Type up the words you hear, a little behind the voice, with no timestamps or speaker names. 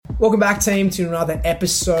Welcome back, team, to another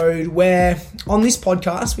episode where on this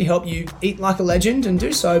podcast we help you eat like a legend and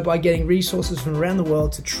do so by getting resources from around the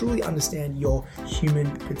world to truly understand your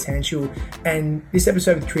human potential. And this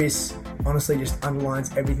episode with Chris honestly just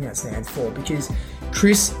underlines everything that stands for, because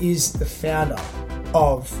Chris is the founder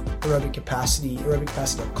of Aerobic Capacity,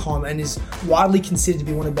 aerobiccapacity.com, and is widely considered to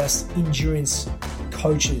be one of the best endurance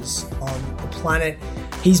coaches on the planet.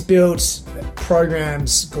 He's built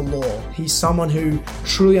programs galore. He's someone who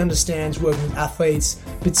truly understands working with athletes,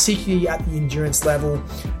 particularly at the endurance level.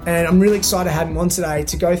 And I'm really excited to have him on today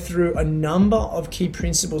to go through a number of key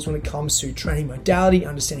principles when it comes to training modality,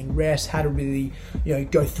 understanding rest, how to really,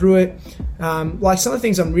 go through it. Like some of the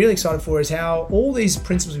things I'm really excited for is how all these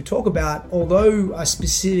principles we talk about, although are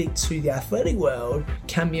specific to the athletic world,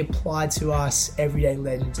 can be applied to us everyday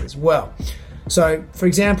legends as well. So, for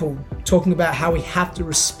example, talking about how we have to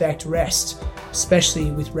respect rest, especially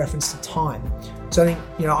with reference to time. So I think,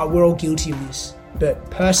 we're all guilty of this, but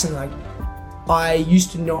personally, I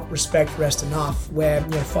used to not respect rest enough where,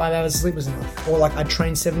 5 hours of sleep was enough, or I'd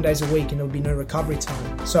train 7 days a week and there would be no recovery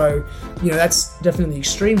time. So, that's definitely the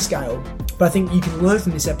extreme scale, but I think you can learn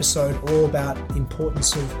from this episode all about the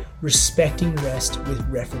importance of respecting rest with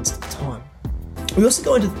reference to time. We also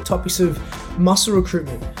go into the topics of muscle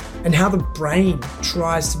recruitment and how the brain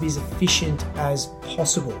tries to be as efficient as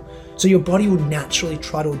possible. So your body will naturally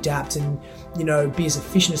try to adapt and, be as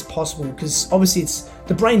efficient as possible, because obviously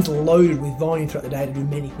the brain's loaded with volume throughout the day to do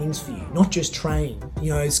many things for you, not just train.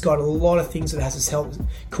 It's got a lot of things that it has to help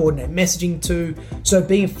coordinate messaging to. So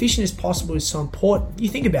being efficient as possible is so important. You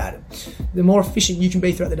think about it. The more efficient you can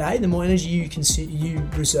be throughout the day, the more energy you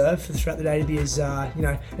reserve throughout the day to be as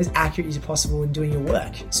accurate as possible in doing your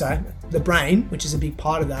work. So the brain, which is a big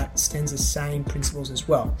part of that, extends the same principles as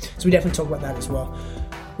well. So we definitely talk about that as well.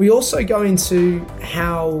 We also go into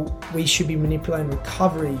how we should be manipulating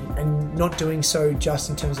recovery and not doing so just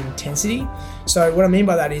in terms of intensity. So what I mean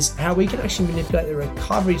by that is how we can actually manipulate the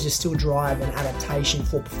recovery to still drive an adaptation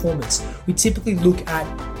for performance. We typically look at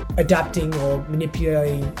adapting or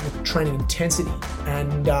manipulating the training intensity,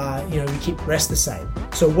 and we keep rest the same.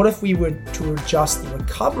 So what if we were to adjust the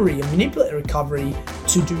recovery and manipulate the recovery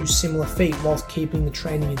to do similar feat whilst keeping the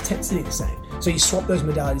training intensity the same? So you swap those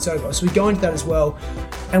modalities over. So we go into that as well.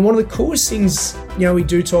 And one of the coolest things, we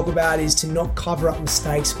do talk about is to not cover up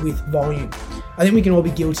mistakes with volume. I think we can all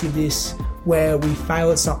be guilty of this, where we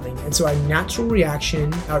fail at something. And so our natural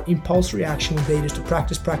reaction, our impulse reaction would be just to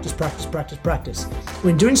practice.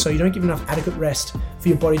 When doing so, you don't give enough adequate rest for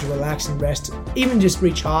your body to relax and rest, even just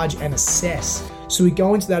recharge and assess. So we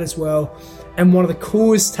go into that as well. And one of the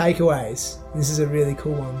coolest takeaways, this is a really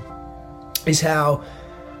cool one, is how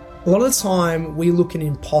a lot of the time we look at an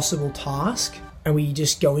impossible task and we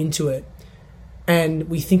just go into it and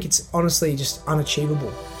we think it's honestly just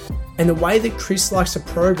unachievable. And the way that Chris likes to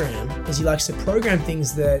program is he likes to program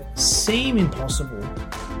things that seem impossible,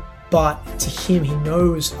 but to him, he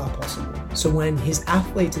knows are possible. So when his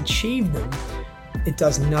athletes achieve them, it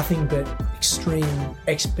does nothing but extreme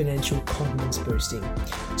exponential confidence boosting.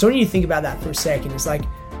 So when you think about that for a second, it's like,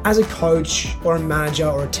 as a coach or a manager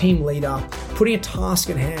or a team leader, putting a task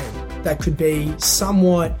at hand that could be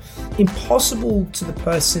somewhat impossible to the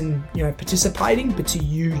person, participating, but to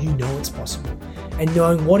you, it's possible. And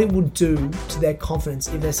knowing what it would do to their confidence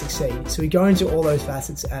if they succeed. So we go into all those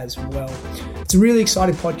facets as well. It's a really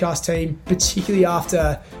exciting podcast, team, particularly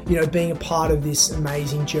after, being a part of this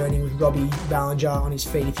amazing journey with Robbie Ballinger on his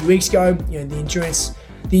feet a few weeks ago.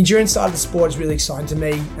 The endurance side of the sport is really exciting to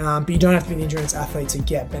me, but you don't have to be an endurance athlete to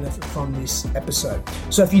get benefit from this episode.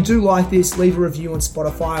 So if you do like this, leave a review on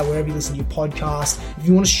Spotify or wherever you listen to your podcast. If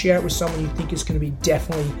you want to share it with someone you think is going to be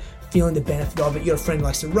definitely feeling the benefit of it, you got a friend who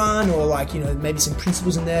likes to run, or maybe some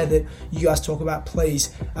principles in there that you guys talk about,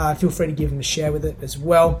 please feel free to give them a share with it as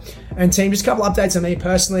well. And team, just a couple updates on me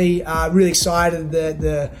personally. Really excited that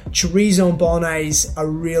the chorizo and bolognese are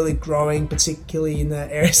really growing, particularly in the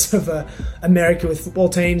areas of America with football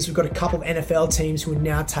teams. We've got a couple of NFL teams who are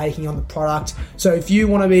now taking on the product. So if you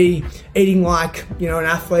want to be eating like an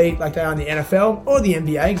athlete like they are in the NFL or the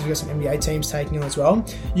NBA, because we've got some NBA teams taking on as well,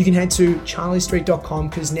 you can head to charliestreet.com,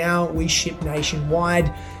 because now we ship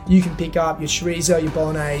nationwide. You can pick up your chorizo, your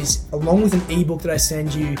bolognese, along with an ebook that I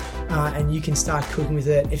send you, and you can start cooking with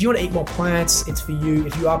it. If you want to eat more plants, it's for you.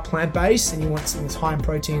 If you are plant-based and you want something that's high in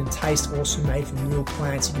protein and taste also made from real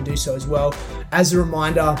plants, you can do so as well. As a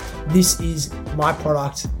reminder, this is my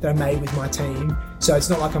product that I made with my team. So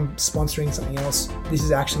it's not like I'm sponsoring something else. This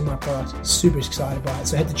is actually my product. Super excited by it.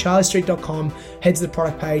 So head to charliestreet.com, head to the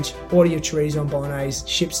product page, order your chorizo and bolognese,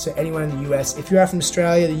 ships to anyone in the US. If you are from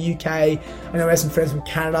Australia, the UK, I know I have some friends from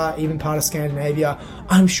Canada Canada, even part of Scandinavia.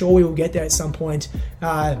 I'm sure we will get there at some point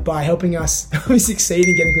by helping us succeed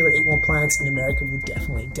in getting people to eat more plants. In America, we'll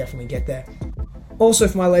definitely get there. Also,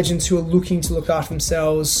 for my legends who are looking to look after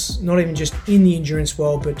themselves, not even just in the endurance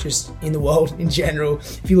world, but just in the world in general,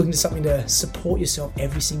 if you're looking for something to support yourself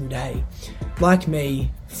every single day, like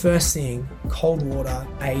me, first thing, cold water,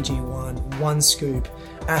 AG1, 1 scoop,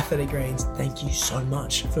 Athletic Greens. Thank you so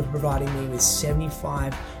much for providing me with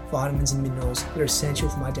 75 vitamins and minerals that are essential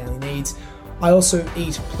for my daily needs. I also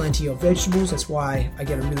eat plenty of vegetables. That's why I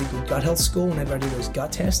get a really good gut health score whenever I do those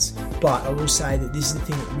gut tests. But I will say that this is the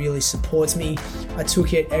thing that really supports me. I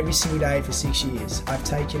took it every single day for 6 years. I've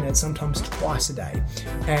taken it sometimes twice a day.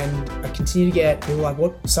 And I continue to get people like,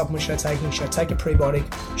 what supplement should I take? Should I take a prebiotic?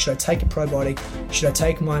 Should I take a probiotic? Should I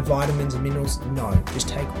take my vitamins and minerals? No, just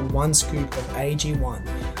take 1 scoop of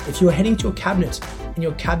AG1. If you're heading to a cabinet and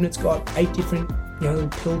your cabinet's got 8 different little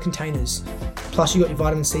pill containers, plus you got your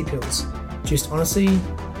vitamin C pills, just honestly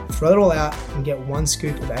throw it all out and get 1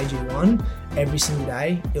 scoop of AG1 every single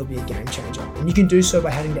day. It'll be a game changer. And you can do so by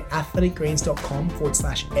heading to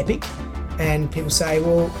athleticgreens.com/epic. And people say,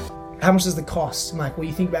 well, how much does the cost? I'm like, well,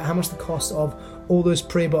 you think about how much the cost of all those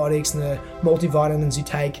prebiotics and the multivitamins you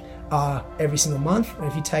take are every single month. And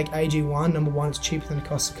if you take AG1, number one, it's cheaper than the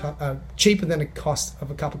cost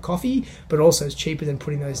of a cup of coffee, but also it's cheaper than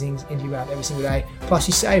putting those things into your mouth every single day. Plus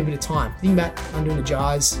you save a bit of time. Think about undoing the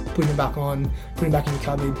jars, putting them back on, putting them back in your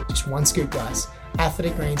cupboard. Just 1 scoop, guys.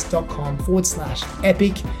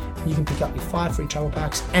 athleticgreens.com/epic. You can pick up your 5 free travel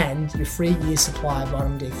packs and your free year's supply of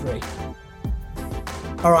vitamin D3.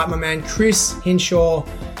 All right, my man, Chris Hinshaw,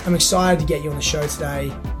 I'm excited to get you on the show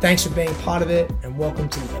today. Thanks for being part of it, and welcome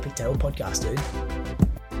to the Epic Table Podcast, dude.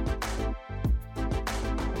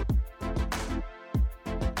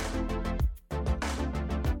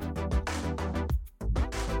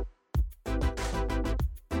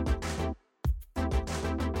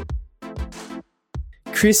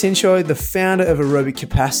 Chris Hinshaw, the founder of Aerobic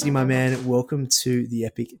Capacity, my man. Welcome to the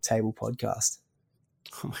Epic Table Podcast.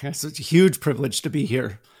 Oh my gosh, it's a huge privilege to be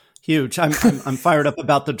here. Huge. I'm fired up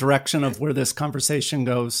about the direction of where this conversation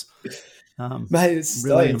goes. Mate, it's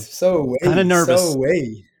really so kind of nervous.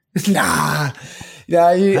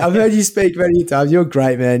 I've heard you speak many times. You're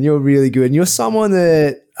great, man. You're really good. And you're someone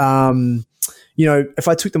that, if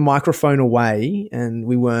I took the microphone away and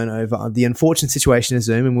we weren't over the unfortunate situation of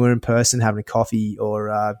Zoom and we were in person having a coffee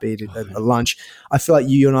or be it a lunch, I feel like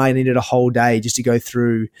you and I needed a whole day just to go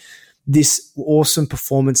through this awesome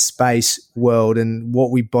performance space world and what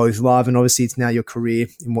we both love. And obviously it's now your career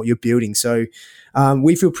and what you're building. So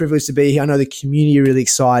we feel privileged to be here. I know the community are really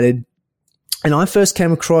excited. And I first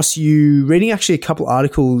came across you reading actually a couple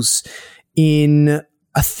articles in,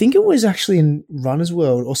 I think it was actually in Runner's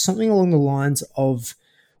World or something along the lines of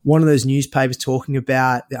one of those newspapers talking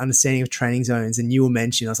about the understanding of training zones. And you were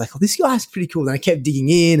mentioned, I was like, oh, this guy's pretty cool. And I kept digging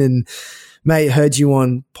in and mate, heard you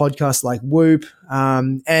on podcasts like Whoop.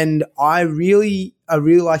 And I really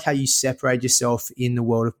like how you separate yourself in the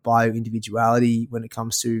world of bio-individuality when it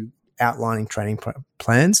comes to outlining training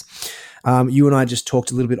plans. You and I just talked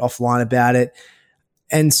a little bit offline about it.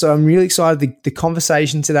 And so I'm really excited. The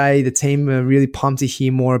conversation today, the team are really pumped to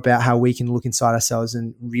hear more about how we can look inside ourselves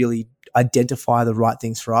and really identify the right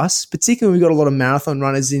things for us. Particularly, we've got a lot of marathon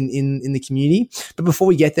runners in the community. But before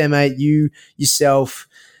we get there, mate,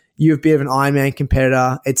 you're a bit of an Ironman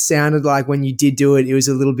competitor. It sounded like when you did do it, it was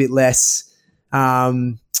a little bit less, how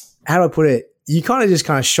do I put it? You kind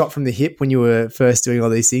of shot from the hip when you were first doing all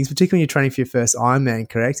these things, particularly when you're training for your first Ironman,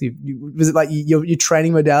 correct? Was it like your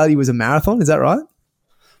training modality was a marathon? Is that right?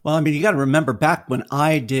 Well, I mean, you got to remember back when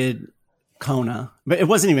I did Kona, but it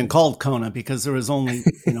wasn't even called Kona because there was only,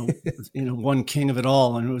 one king of it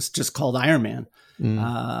all, and it was just called Ironman.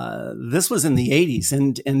 This was in the 80s.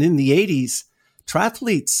 And in the 80s,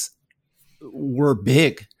 triathletes were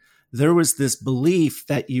big. There was this belief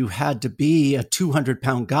that you had to be a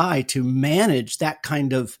 200-pound guy to manage that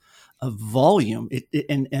kind of volume.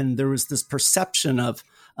 And there was this perception of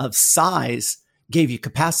size gave you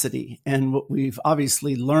capacity. And what we've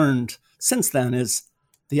obviously learned since then is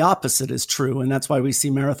the opposite is true. And that's why we see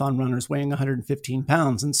marathon runners weighing 115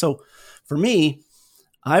 pounds. And so for me,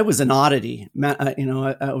 I was an oddity.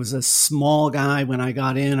 I was a small guy when I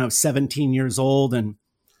got in. I was 17 years old. And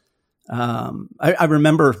I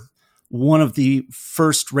remember one of the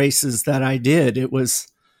first races that I did.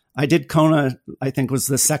 I did Kona, I think was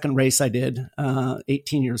the second race I did,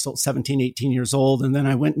 18 years old. And then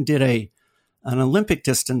I went and did an Olympic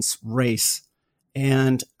distance race.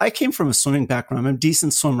 And I came from a swimming background. I'm a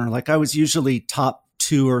decent swimmer. Like I was usually top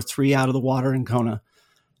 2 or 3 out of the water in Kona.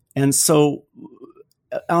 And so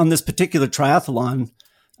on this particular triathlon,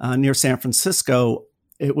 near San Francisco.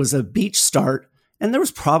 It was a beach start, and there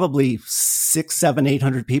was probably 600, 700,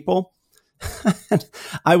 800 people.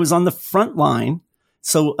 I was on the front line.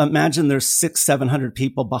 So imagine there's 600, 700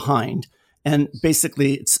 people behind, and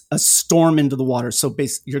basically it's a storm into the water. So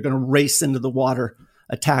you're going to race into the water,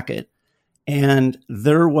 attack it. And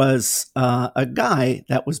there was a guy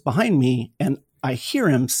that was behind me, and I hear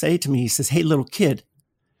him say to me, he says, "Hey, little kid,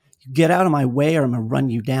 get out of my way or I'm going to run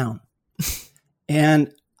you down."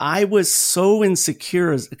 And I was so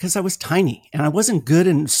insecure because I was tiny and I wasn't good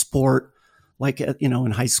in sport, like,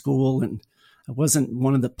 in high school, and I wasn't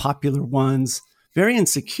one of the popular ones, very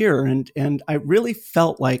insecure. And I really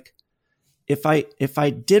felt like if I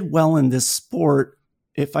did well in this sport,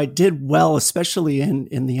 if I did well, especially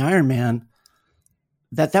in the Ironman,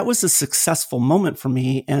 that was a successful moment for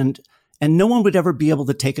me, and no one would ever be able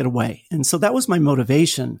to take it away. And so that was my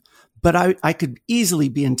motivation, but I could easily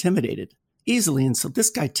be intimidated, easily. And so this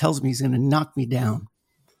guy tells me he's going to knock me down.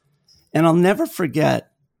 And I'll never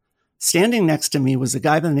forget, standing next to me was a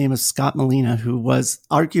guy by the name of Scott Molina, who was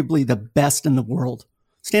arguably the best in the world,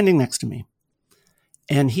 standing next to me.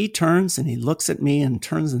 And he turns and he looks at me and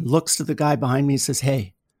turns and looks to the guy behind me and says,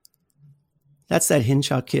 "Hey, that's that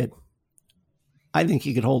Hinshaw kid. I think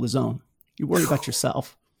he could hold his own. You worry about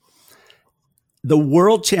yourself." The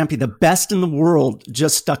world champion, the best in the world,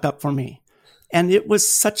 just stuck up for me. And it was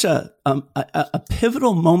such a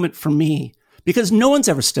pivotal moment for me because no one's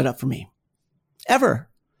ever stood up for me, ever.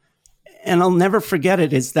 And I'll never forget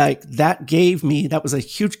it. Is that gave me, that was a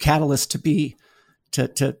huge catalyst to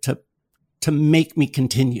make me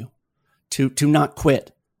continue, to not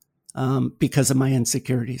quit because of my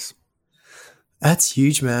insecurities. That's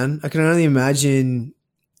huge, man. I can only imagine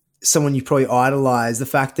someone you probably idolize, the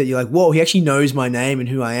fact that you're like, whoa, he actually knows my name and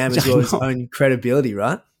who I am, as well as his own credibility,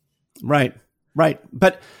 right? Right.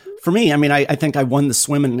 But for me, I mean, I think I won the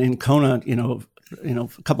swim in Kona, a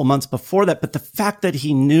couple months before that. But the fact that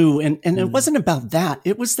he knew, and it wasn't about that.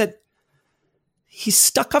 It was that he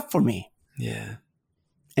stuck up for me. Yeah.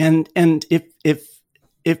 And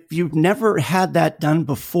if you've never had that done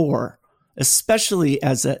before, especially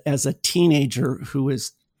as a teenager who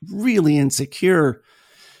is really insecure,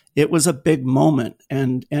 it was a big moment.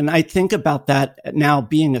 And I think about that now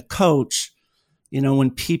being a coach,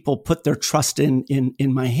 when people put their trust in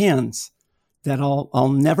my hands, that I'll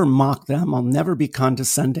never mock them. I'll never be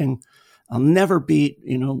condescending. I'll never be,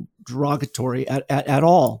 derogatory at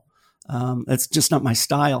all. That's just not my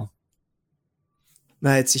style.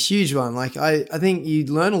 No, it's a huge one. Like I think you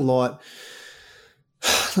learn a lot.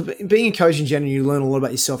 Being a coach in general, you learn a lot about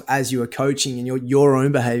yourself as you are coaching and your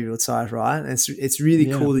own behavioral type, right? And it's really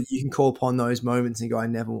cool that you can call upon those moments and go, I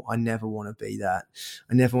never want to be that.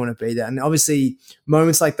 I never want to be that. And obviously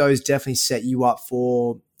moments like those definitely set you up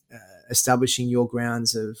for establishing your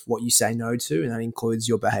grounds of what you say no to. And that includes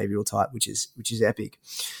your behavioral type, which is epic.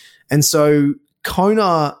 And so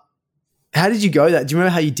Kona, how did you go that? Do you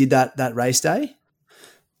remember how you did that race day?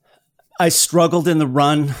 I struggled in the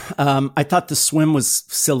run. I thought the swim was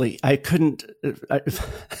silly. I couldn't, I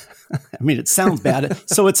mean, it sounds bad.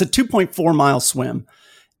 So it's a 2.4 mile swim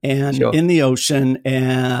and in the ocean.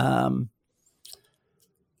 And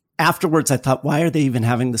afterwards I thought, why are they even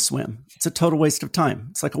having the swim? It's a total waste of time.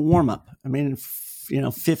 It's like a warm up. I mean,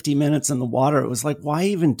 50 minutes in the water. It was like, why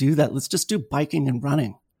even do that? Let's just do biking and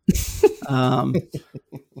running.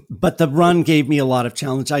 But the run gave me a lot of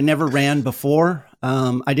challenge. I never ran before.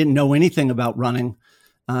 I didn't know anything about running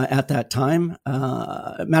at that time.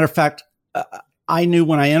 Matter of fact, I knew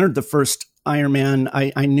when I entered the first Ironman,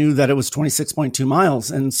 I knew that it was 26.2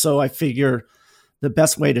 miles. And so I figure the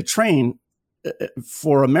best way to train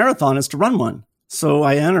for a marathon is to run one. So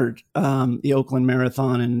I entered the Oakland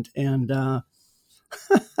Marathon and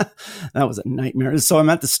that was a nightmare. So I'm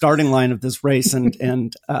at the starting line of this race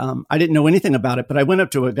and I didn't know anything about it, but I went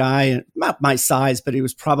up to a guy, not my size, but he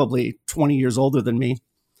was probably 20 years older than me.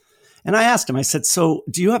 And I asked him, I said, so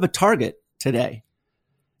do you have a target today?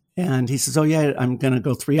 And he says, oh yeah, I'm going to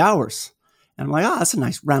go 3 hours. And I'm like, oh, that's a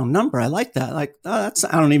nice round number. I like that. Like, I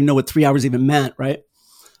don't even know what 3 hours even meant. Right.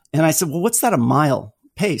 And I said, well, what's that a mile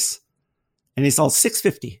pace? And he's all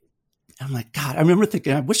 6:50. I'm like, God, I remember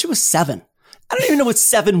thinking, I wish it was 7. I don't even know what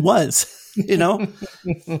 7 was,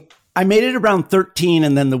 I made it around 13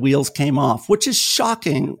 and then the wheels came off, which is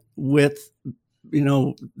shocking with,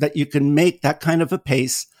 that you can make that kind of a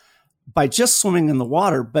pace by just swimming in the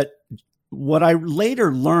water. But what I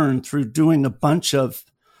later learned through doing a bunch of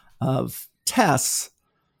tests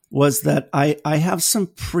was that I have some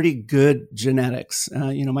pretty good genetics.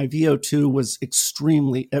 My VO2 was it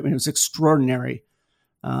was extraordinary.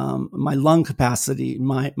 My lung capacity,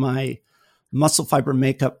 my muscle fiber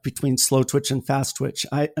makeup between slow twitch and fast twitch.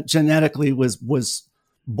 I genetically was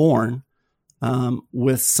born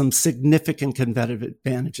with some significant competitive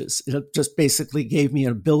advantages. It just basically gave me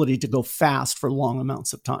an ability to go fast for long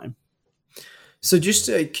amounts of time. So just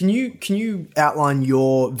can you outline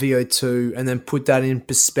your VO2 and then put that in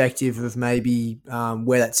perspective of maybe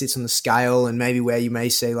where that sits on the scale, and maybe where you may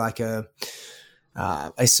see like a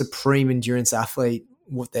supreme endurance athlete,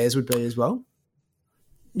 what theirs would be as well?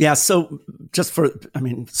 Yeah. So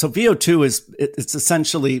VO2 it's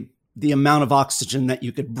essentially the amount of oxygen that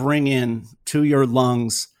you could bring in to your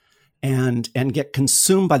lungs and get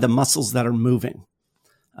consumed by the muscles that are moving.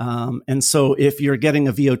 And so if you're getting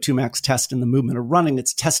a VO2 max test in the movement of running,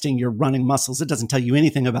 it's testing your running muscles. It doesn't tell you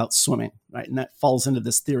anything about swimming, right? And that falls into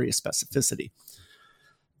this theory of specificity.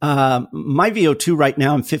 My VO2 right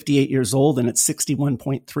now, I'm 58 years old and it's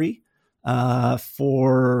 61.3.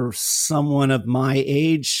 For someone of my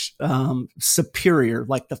age, superior,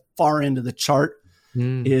 like the far end of the chart,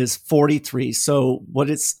 is 43. So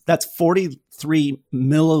that's 43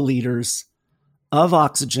 milliliters of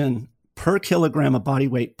oxygen per kilogram of body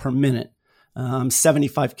weight per minute.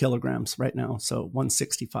 75 kilograms right now, so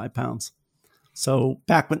 165 pounds. So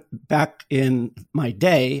back in my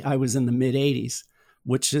day, I was in the mid 80s,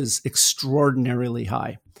 which is extraordinarily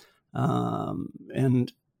high.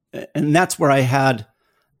 And that's where I had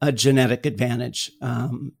a genetic advantage.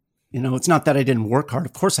 It's not that I didn't work hard.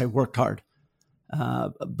 Of course I worked hard.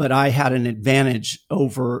 But I had an advantage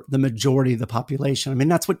over the majority of the population. I mean,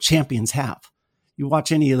 that's what champions have. You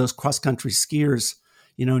watch any of those cross-country skiers,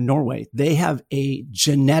 Norway, they have a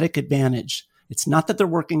genetic advantage. It's not that they're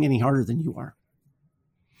working any harder than you are.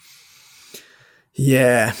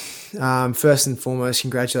 Yeah. First and foremost,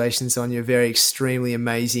 congratulations on your very extremely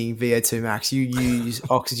amazing VO2 max. You use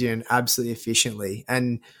oxygen absolutely efficiently.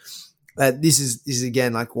 And this is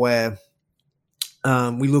again, like where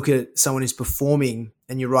we look at someone who's performing,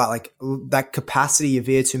 and you're right, like that capacity of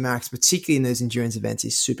VO2 max, particularly in those endurance events,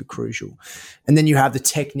 is super crucial. And then you have the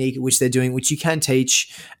technique at which they're doing, which you can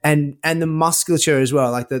teach, and the musculature as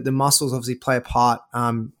well. Like the muscles obviously play a part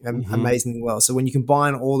amazingly well. So when you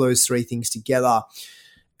combine all those three things together,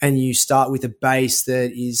 and you start with a base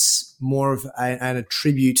that is more of an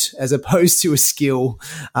attribute as opposed to a skill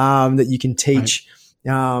that you can teach. Right.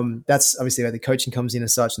 That's obviously where the coaching comes in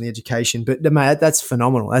as such, and the education. But mate, that's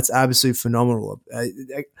phenomenal. That's absolutely phenomenal.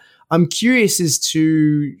 I'm curious as to,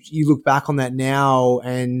 you look back on that now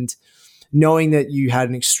and knowing that you had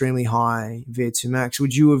an extremely high VO2 max,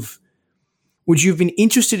 would you have been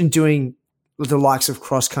interested in doing the likes of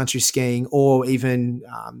cross country skiing or even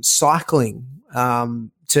cycling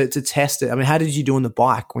to test it? I mean, how did you do on the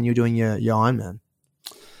bike when you were doing your Ironman?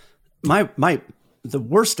 The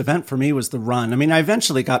worst event for me was the run. I mean, I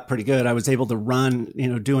eventually got pretty good. I was able to run,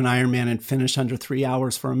 do an Ironman and finish under 3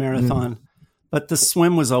 hours for a marathon. But the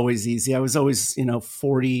swim was always easy. I was always,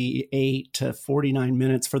 48 to 49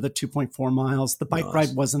 minutes for the 2.4 miles. The bike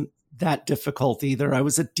ride wasn't that difficult either. I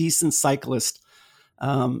was a decent cyclist.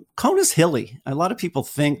 Kona's hilly. A lot of people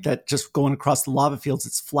think that just going across the lava fields,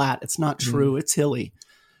 it's flat. It's not true. It's hilly.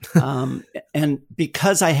 And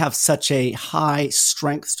because I have such a high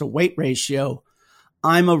strength to weight ratio,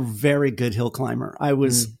 I'm a very good hill climber.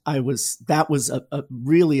 That was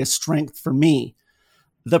really a strength for me.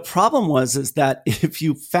 The problem is that if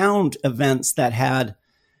you found events that had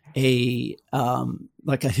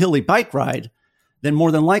like a hilly bike ride, then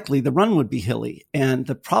more than likely the run would be hilly. And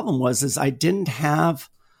the problem is I didn't have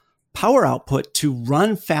power output to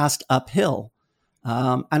run fast uphill.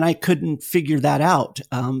 And I couldn't figure that out.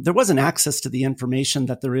 There wasn't access to the information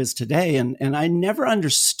that there is today. And I never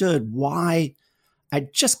understood why I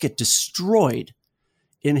just get destroyed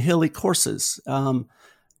in hilly courses. And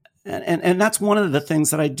that's one of the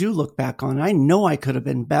things that I do look back on. I know I could have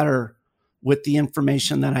been better with the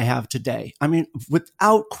information that I have today. I mean,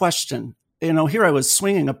 without question, here I was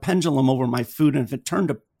swinging a pendulum over my food, and if it turned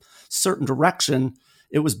a certain direction,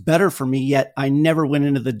 it was better for me. Yet I never went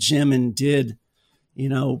into the gym and did,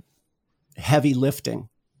 heavy lifting.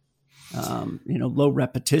 Low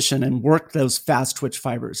repetition and work those fast twitch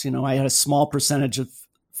fibers. I had a small percentage of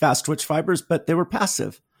fast twitch fibers, but they were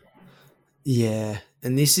passive. Yeah.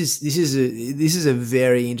 And this is a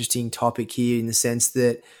very interesting topic here, in the sense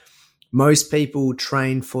that most people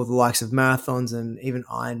train for the likes of marathons and even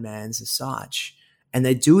Ironmans as such. And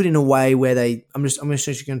they do it in a way where I'm just going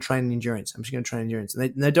to train endurance. I'm just going to train endurance.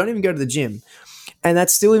 And they don't even go to the gym. And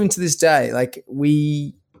that's still, even to this day, like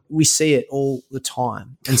we see it all the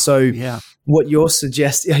time. And so what you're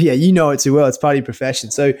suggesting, you know it too well. It's part of your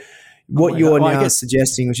profession. So what you're now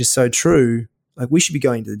suggesting, which is so true, like we should be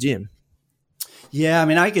going to the gym. Yeah, I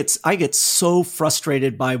mean, I get so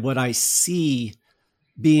frustrated by what I see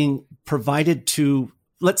being provided to,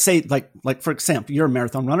 let's say, like for example, you're a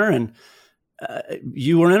marathon runner and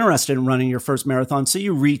you were interested in running your first marathon, so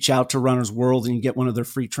you reach out to Runner's World and you get one of their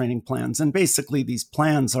free training plans. And basically, these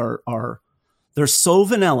plans they're so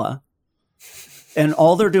vanilla, and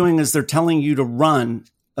all they're doing is they're telling you to run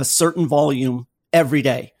a certain volume every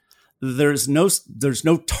day. There's no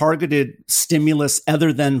targeted stimulus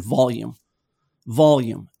other than volume,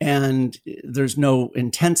 and there's no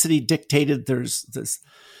intensity dictated. There's this.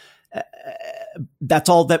 That's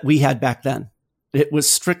all that we had back then. It was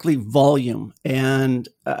strictly volume, and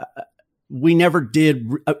we never did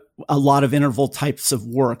a lot of interval types of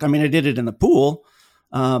work. I mean, I did it in the pool,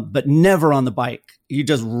 but never on the bike. You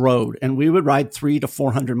just rode, and we would ride 300 to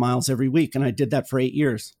 400 miles every week, and I did that for 8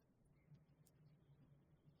 years.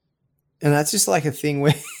 And that's just like a thing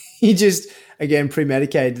where you just, again,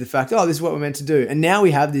 premeditated the fact, oh, this is what we're meant to do. And now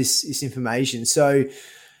we have this information. So,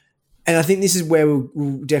 and I think this is where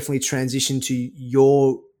we'll definitely transition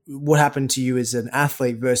to what happened to you as an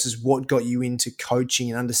athlete versus what got you into coaching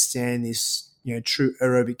and understand this, true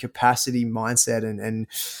aerobic capacity mindset and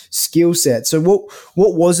skill set. So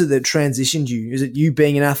what was it that transitioned you? Is it you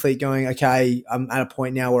being an athlete going, okay, I'm at a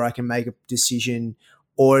point now where I can make a decision,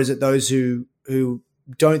 or is it those who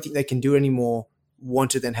don't think they can do it anymore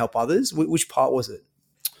want to then help others? Which part was it?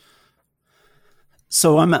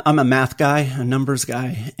 So I'm a math guy, a numbers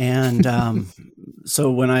guy, and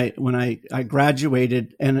so when I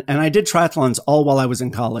graduated and I did triathlons all while I was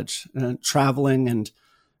in college, traveling, and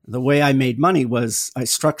the way I made money was I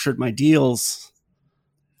structured my deals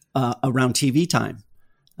around TV time,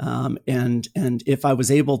 and if I was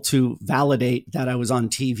able to validate that I was on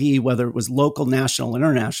TV, whether it was local, national,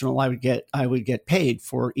 international, I would get paid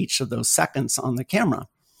for each of those seconds on the camera,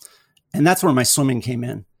 and that's where my swimming came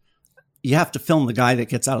in. You have to film the guy that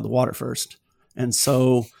gets out of the water first. And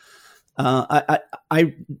so I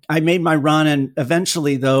made my run, and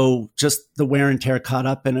eventually, though, just the wear and tear caught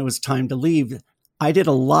up and it was time to leave. I did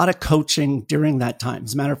a lot of coaching during that time.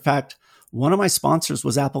 As a matter of fact, one of my sponsors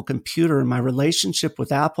was Apple Computer, and my relationship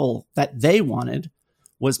with Apple that they wanted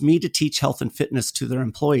was me to teach health and fitness to their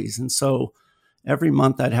employees. And so every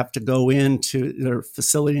month I'd have to go into their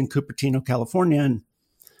facility in Cupertino, California, and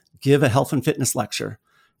give a health and fitness lecture.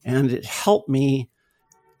 And it helped me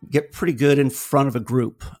get pretty good in front of a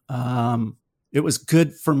group. It was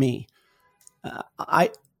good for me.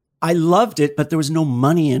 I loved it, but there was no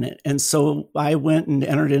money in it. And so I went and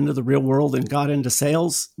entered into the real world and got into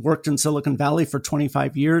sales, worked in Silicon Valley for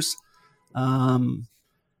 25 years. And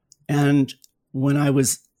when I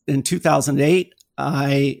was in 2008,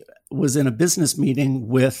 I was in a business meeting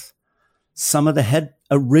with some of the head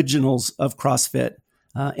originals of CrossFit.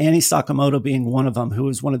 Annie Sakamoto being one of them, who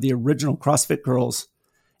was one of the original CrossFit girls.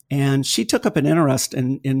 And she took up an interest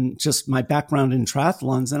in just my background in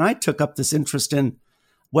triathlons. And I took up this interest in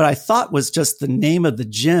what I thought was just the name of the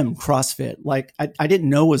gym, CrossFit. Like I didn't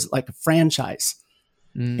know it was like a franchise.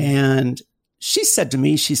 And she said to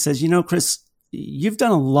me, she says, Chris, you've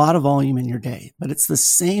done a lot of volume in your day, but it's the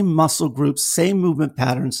same muscle groups, same movement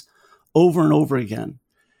patterns over and over again.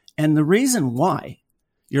 And the reason why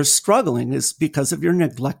you're struggling is because of your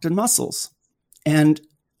neglected muscles. And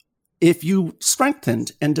if you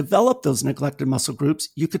strengthened and developed those neglected muscle groups,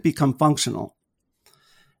 you could become functional.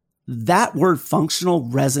 That word functional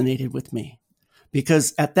resonated with me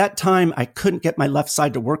because at that time, I couldn't get my left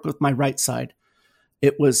side to work with my right side.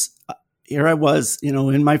 It was, here I was,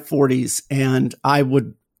 in my 40s, and I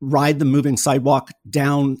would ride the moving sidewalk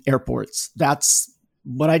down airports. That's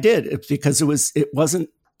what I did. It's because it wasn't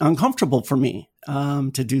uncomfortable for me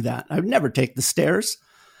to do that. I would never take the stairs.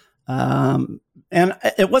 And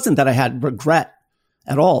it wasn't that I had regret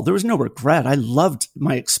at all. There was no regret. I loved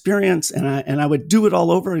my experience, and I would do it all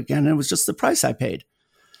over again. It was just the price I paid.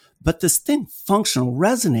 But this thing, functional,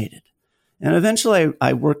 resonated. And eventually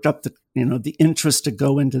I worked up the interest to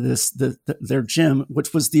go into their gym,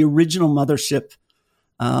 which was the original mothership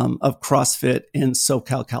of CrossFit in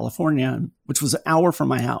SoCal, California, which was an hour from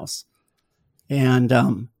my house. And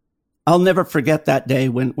I'll never forget that day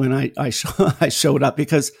when I showed up,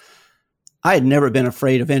 because I had never been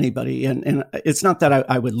afraid of anybody. And it's not that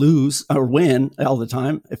I would lose or win all the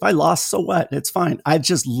time. If I lost, so what? It's fine. I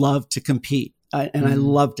just loved to compete. I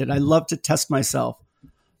loved it. I loved to test myself.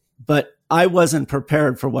 But I wasn't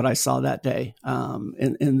prepared for what I saw that day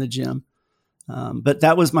in the gym. But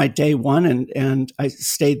that was my day one. And I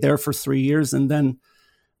stayed there for 3 years. And then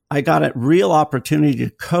I got a real opportunity to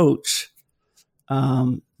coach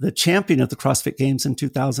the champion of the CrossFit Games in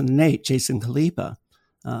 2008, Jason Khalipa.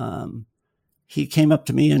 he came up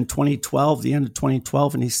to me in 2012, the end of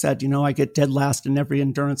 2012, and he said, I get dead last in every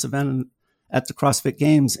endurance event at the CrossFit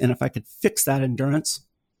Games. And if I could fix that endurance,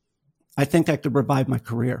 I think I could revive my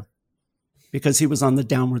career, because he was on the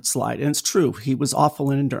downward slide. And it's true. He was awful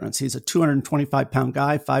in endurance. He's a 225-pound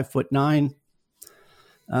guy, 5'9".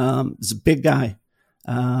 He's a big guy.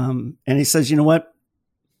 And he says, you know what?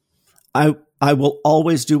 I will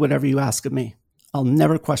always do whatever you ask of me. I'll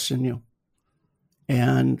never question you.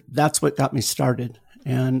 And that's what got me started.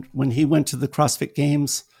 And when he went to the CrossFit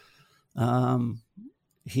Games,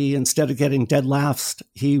 he, instead of getting dead last,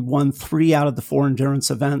 he won 3 out of the 4 endurance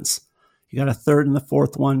events. He got a 3rd in the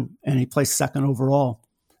 4th one, and he placed 2nd overall.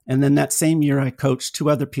 And then that same year, I coached 2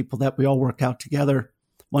 other people that we all work out together.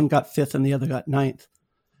 One got 5th and the other got 9th.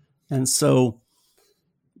 And so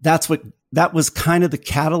that was kind of the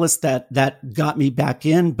catalyst that got me back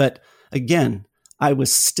in. But again, I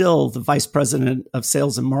was still the vice president of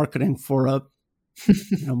sales and marketing for a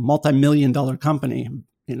multi-million-dollar company,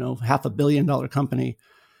 $500 million company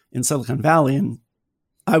in Silicon Valley. And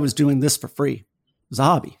I was doing this for free. It was a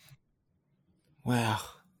hobby. Wow.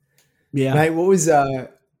 Yeah. Mate, what was,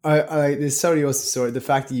 there's so many awesome stories. The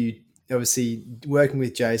fact that you obviously working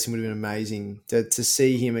with Jason would have been amazing. To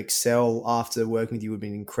see him excel after working with you would have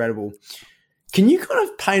been incredible. Can you kind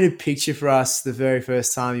of paint a picture for us the very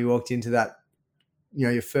first time you walked into that,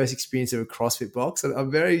 your first experience of a CrossFit box? I'm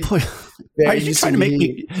very Are you trying to make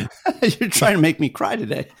me? You're trying to make me cry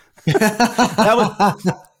today.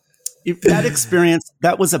 That experience.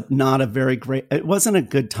 That was not a very great. It wasn't a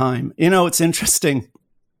good time. It's interesting.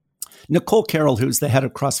 Nicole Carroll, who's the head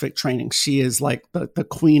of CrossFit training, she is like the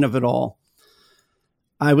queen of it all.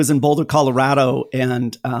 I was in Boulder, Colorado,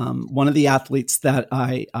 and one of the athletes that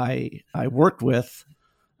I worked with,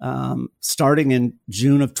 starting in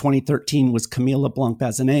June of 2013, was Camille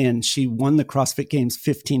LeBlanc-Bazinet, and she won the CrossFit Games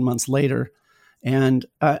 15 months later. And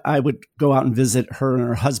I would go out and visit her and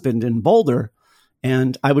her husband in Boulder,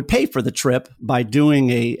 and I would pay for the trip by doing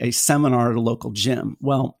a seminar at a local gym.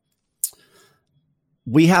 Well,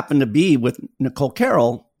 we happened to be with Nicole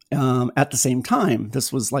Carroll at the same time.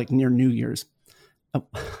 This was like near New Year's.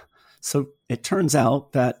 So it turns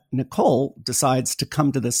out that Nicole decides to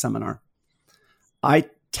come to this seminar. I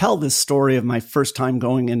tell this story of my first time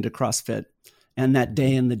going into CrossFit and that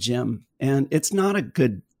day in the gym. And it's not a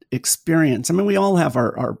good experience. I mean, we all have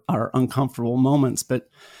our uncomfortable moments, but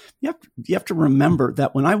you have to remember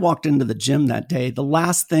that when I walked into the gym that day, the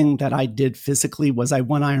last thing that I did physically was I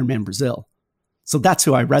won Ironman Brazil. So that's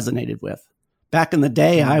who I resonated with. Back in the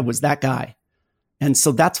day, I was that guy. And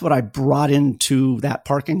so that's what I brought into that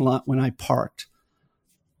parking lot when I parked.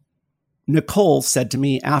 Nicole said to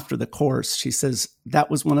me after the course, she says, that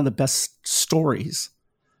was one of the best stories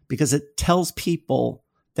because it tells people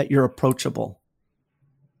that you're approachable.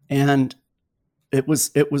 And it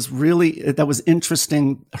was really, that was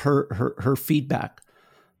interesting, her feedback,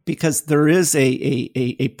 because there is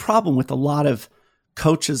a problem with a lot of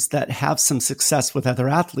coaches that have some success with other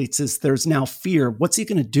athletes is there's now fear. What's he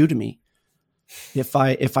going to do to me? If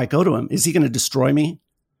I go to him, is he going to destroy me,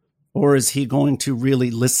 or is he going to really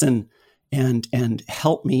listen and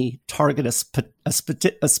help me target a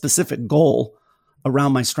specific goal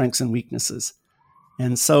around my strengths and weaknesses?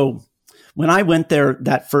 And so when I went there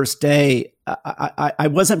that first day, I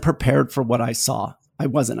wasn't prepared for what I saw. I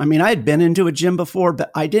wasn't. I mean, I had been into a gym before,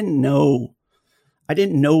 but I didn't know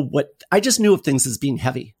I just knew of things as being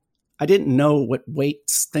heavy. I didn't know what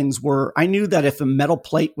weights things were. I knew that if a metal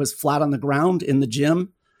plate was flat on the ground in the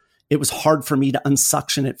gym, it was hard for me to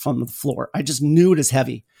unsuction it from the floor. I just knew it as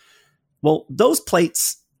heavy. Well, those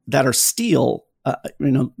plates that are steel,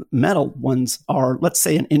 metal ones are, let's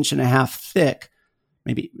say, 1.5 inches thick,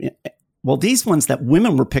 maybe. Well, these ones that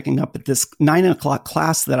women were picking up at this 9 o'clock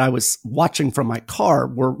class that I was watching from my car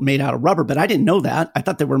were made out of rubber, but I didn't know that. I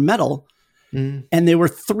thought they were metal, and they were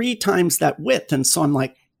 3 times that width. And so I'm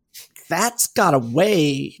like, that's got to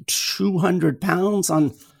weigh 200 pounds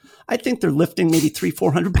on, I think they're lifting maybe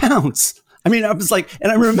 300-400 pounds. I mean, I was like,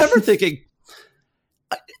 and I remember thinking,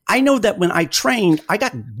 I know that when I trained, I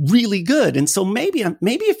got really good. And so maybe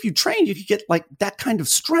if you trained, you could get like that kind of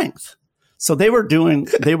strength. So they were doing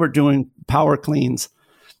power cleans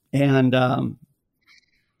and,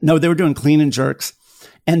 they were doing clean and jerks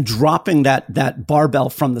and dropping that barbell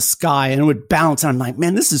from the sky, and it would bounce. And I'm like,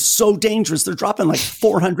 man, this is so dangerous. They're dropping like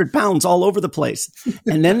 400 pounds all over the place.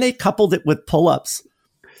 And then they coupled it with pull-ups,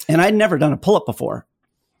 and I'd never done a pull-up before.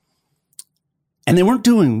 And they weren't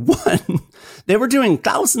doing one. They were doing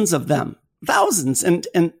thousands of them, thousands. And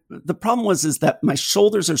the problem is that my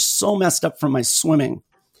shoulders are so messed up from my swimming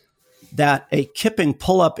that a kipping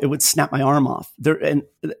pull-up, it would snap my arm off. There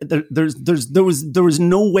was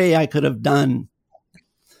no way I could have done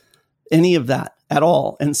any of that at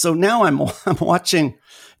all. And so now I'm watching.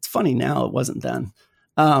 It's funny now, it wasn't then.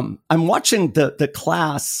 I'm watching the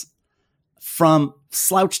class from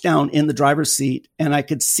slouched down in the driver's seat, and I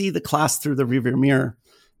could see the class through the rearview mirror,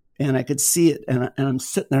 and I could see it. And I'm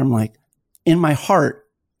sitting there. I'm like, in my heart,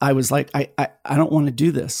 I was like, I don't want to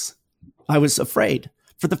do this. I was afraid.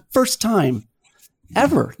 For the first time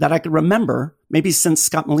ever that I could remember, maybe since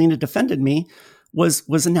Scott Molina defended me, was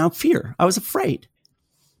a now fear. I was afraid.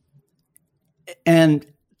 And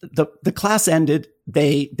the class ended.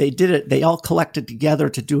 They did it. They all collected together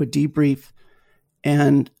to do a debrief.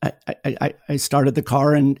 And I started the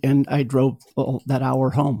car and I drove that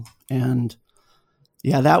hour home. And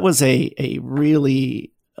yeah, that was a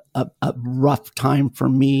really a rough time for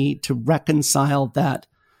me to reconcile that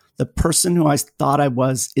the person who I thought I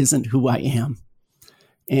was isn't who I am,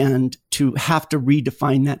 and to have to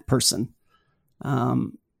redefine that person.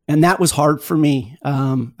 And that was hard for me.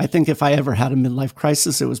 I think if I ever had a midlife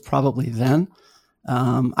crisis, it was probably then.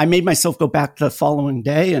 I made myself go back the following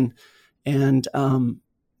day, and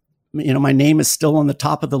my name is still on the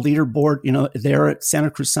top of the leaderboard, there at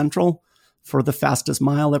Santa Cruz Central for the fastest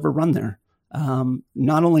mile ever run there.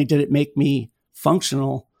 Not only did it make me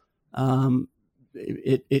functional,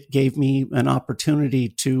 it gave me an opportunity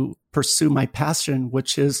to pursue my passion,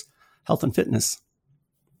 which is health and fitness.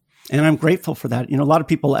 And I'm grateful for that. A lot of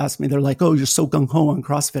people ask me, they're like, oh, you're so gung-ho on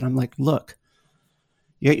CrossFit. I'm like, look,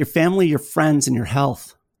 you got your family, your friends, and your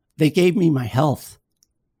health. They gave me my health.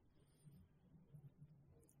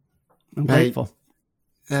 I'm grateful.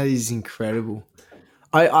 That is incredible.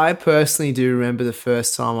 I personally do remember the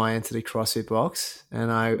first time I entered a CrossFit box,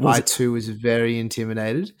 and I too was very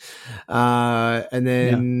intimidated. And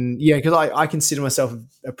then, because I consider myself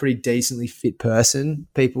a pretty decently fit person.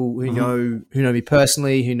 People who know me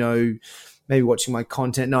personally, who know maybe watching my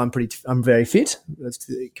content, know I'm very fit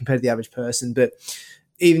compared to the average person. But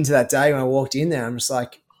even to that day when I walked in there, I'm just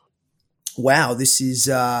like, wow, this is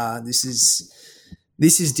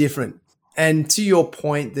different. And to your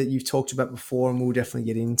point that you've talked about before, and we'll definitely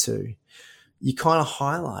get into, you're kind of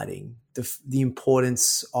highlighting the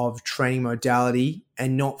importance of training modality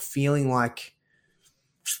and not feeling like,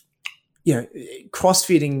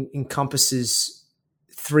 CrossFit encompasses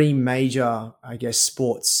three major,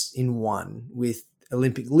 sports in one, with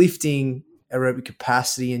Olympic lifting, aerobic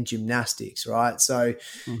capacity, and gymnastics, right? So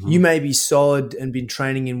you may be solid and been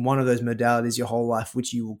training in one of those modalities your whole life,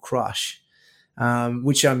 which you will crush.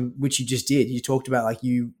 Which you just did. You talked about like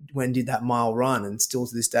you went and did that mile run and still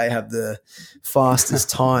to this day have the fastest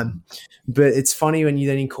time. But it's funny when you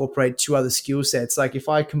then incorporate two other skill sets. Like if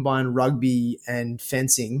I combine rugby and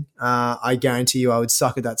fencing, I guarantee you I would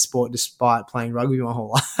suck at that sport despite playing rugby my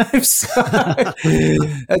whole life. So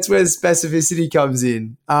that's where specificity comes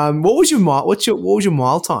in. What was your mile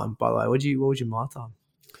time, by the way? What was your mile time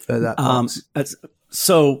for that box?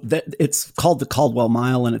 So it's called the Caldwell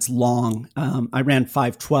Mile, and it's long. I ran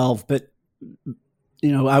 5:12, but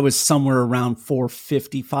I was somewhere around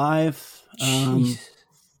 4:55. And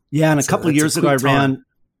a couple of years ago I ran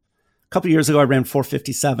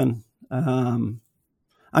 4:57.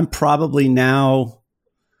 I'm probably now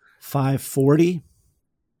 5:40.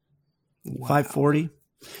 Wow. 5:40.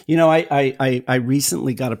 I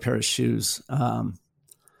recently got a pair of shoes.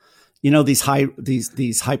 These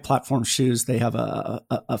high platform shoes, they have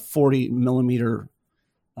a 40 millimeter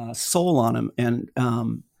sole on them. And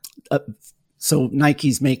so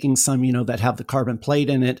Nike's making some, that have the carbon plate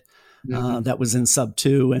in it. That was in sub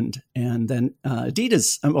 2. And then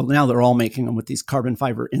Adidas, well, now they're all making them with these carbon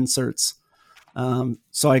fiber inserts.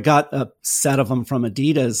 So I got a set of them from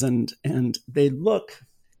Adidas, and I'm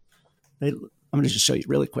going to just show you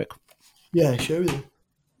really quick. Yeah, show me.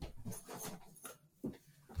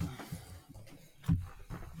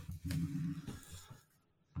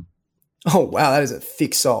 Oh, wow. That is a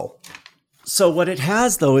thick sole. So what it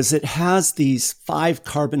has, though, is it has these 5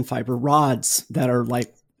 carbon fiber rods that are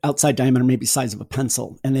like outside diameter, maybe size of a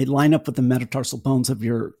pencil, and they line up with the metatarsal bones of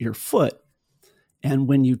your foot. And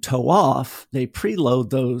when you toe off, they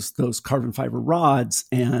preload those carbon fiber rods.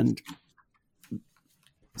 And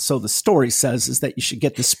so the story says is that you should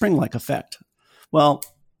get the spring-like effect. Well,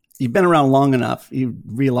 you've been around long enough, you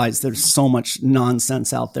realize there's so much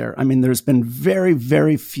nonsense out there. I mean, there's been very,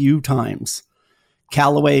 very few times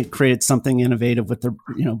Callaway created something innovative with their,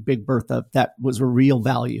 Big Bertha that was a real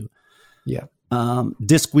value. Yeah.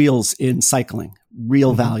 Disc wheels in cycling,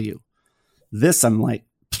 real value. This, I'm like,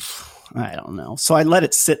 I don't know. So I let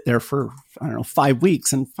it sit there for, I don't know, 5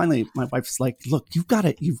 weeks. And finally my wife's like, look, you can't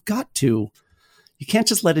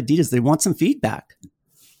just let Adidas, they want some feedback.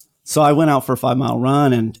 So I went out for a 5-mile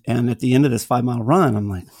run. And at the end of this 5-mile run, I'm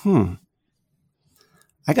like,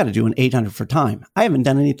 I got to do an 800 for time. I haven't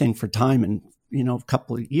done anything for time in, a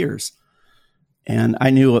couple of years. And I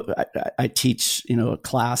knew I teach, a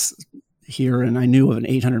class here, and I knew of an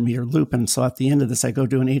 800 meter loop. And so at the end of this, I go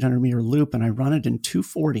do an 800 meter loop and I run it in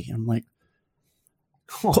 2:40. I'm like,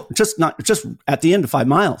 just at the end of 5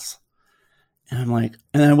 miles. And I'm like,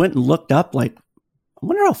 and I went and looked up, like, I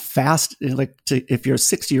wonder how fast, if you're a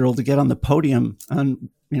 60-year-old to get on the podium on,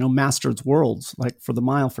 Masters Worlds, like for the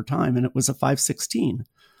mile for time. And it was a 5:16.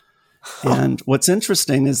 And what's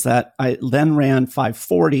interesting is that I then ran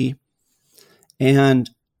 5:40, and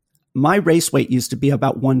my race weight used to be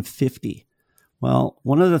about 150. Well,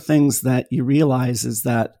 one of the things that you realize is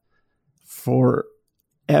that for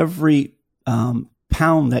every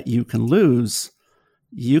pound that you can lose,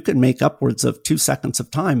 you can make upwards of 2 seconds of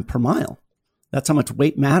time per mile. That's how much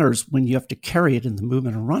weight matters when you have to carry it in the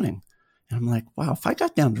movement of running. And I'm like, wow, if I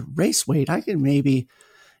got down to race weight, I could maybe.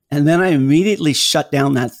 And then I immediately shut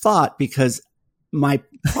down that thought, because my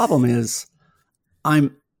problem is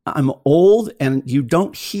I'm old and you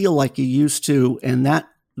don't heal like you used to. And that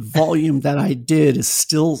volume that I did is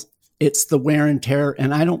still, it's the wear and tear.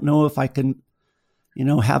 And I don't know if I can,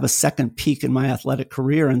 have a second peak in my athletic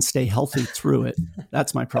career and stay healthy through it.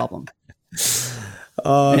 That's my problem.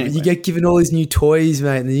 Anyway. You get given all these new toys,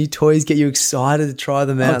 mate, and the new toys get you excited to try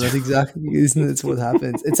them out. That's exactly, that's what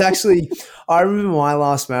happens. It's actually, I remember my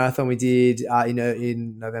last marathon we did,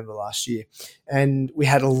 in November last year, and we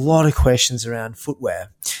had a lot of questions around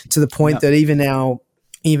footwear, to the point that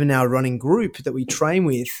even our running group that we train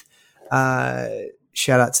with,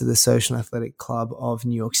 shout out to the Social Athletic Club of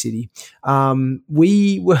New York City.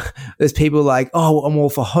 There's people like, oh, I'm all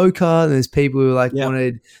for Hoka. And there's people who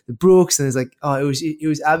wanted the Brooks. And there's like, oh, it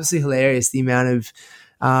was absolutely hilarious, the amount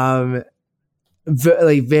of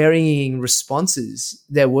varying responses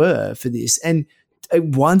there were for this. And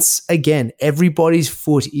once again, everybody's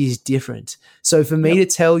foot is different. So for me to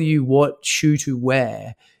tell you what shoe to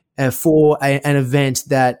wear for an event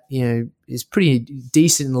that, is pretty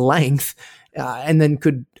decent in length, and then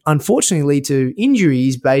could unfortunately lead to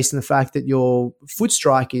injuries based on the fact that your foot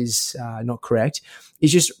strike is not correct,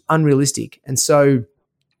 is just unrealistic. And so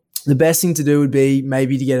the best thing to do would be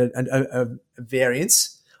maybe to get a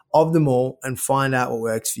variance of them all and find out what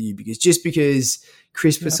works for you. Because just because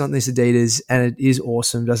Chris puts on this Adidas and it is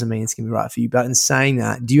awesome doesn't mean it's going to be right for you. But in saying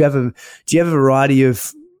that, do you have a variety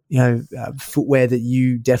of footwear that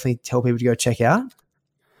you definitely tell people to go check out?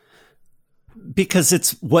 Because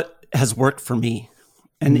it's what has worked for me.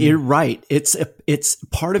 And you're right. It's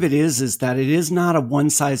part of it is that it is not a one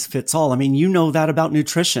size fits all. I mean, that about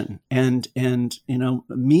nutrition and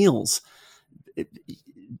meals.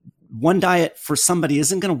 One diet for somebody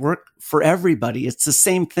isn't going to work for everybody. It's the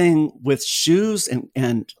same thing with shoes,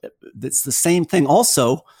 and it's the same thing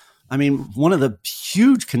also. I mean, one of the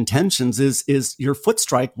huge contentions is your foot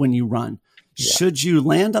strike when you run. Yeah. Should you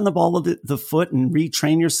land on the ball of the foot and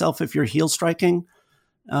retrain yourself if you're heel striking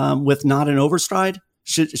with not an overstride?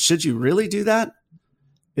 Should you really do that?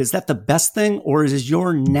 Is that the best thing, or is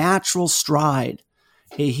your natural stride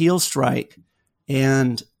a heel strike?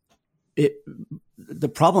 And the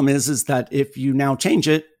problem is that if you now change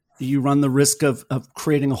it, you run the risk of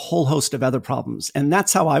creating a whole host of other problems. And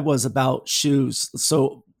that's how I was about shoes.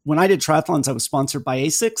 So when I did triathlons, I was sponsored by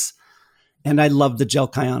ASICS, and I love the Gel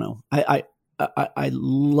Kayano. I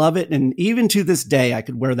love it. And even to this day, I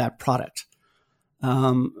could wear that product.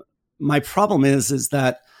 My problem is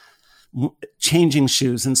that changing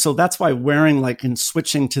shoes. And so that's why wearing and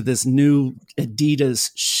switching to this new Adidas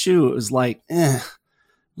shoe is like, I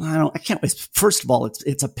can't wait. First of all,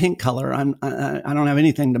 it's a pink color. I don't have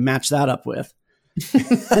anything to match that up with.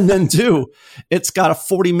 And then two, it's got a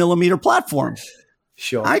 40 millimeter platform.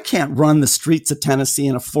 Sure. I can't run the streets of Tennessee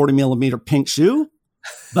in a 40 millimeter pink shoe,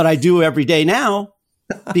 but I do every day now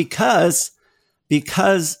because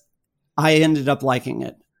I ended up liking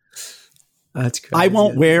it. That's crazy. I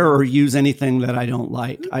won't wear or use anything that I don't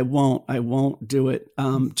like. I won't do it.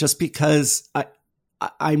 Just because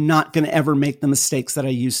I'm not going to ever make the mistakes that I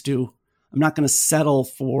used to. I'm not going to settle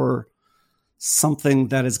for something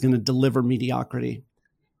that is going to deliver mediocrity.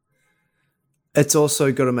 It's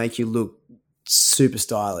also got to make you look super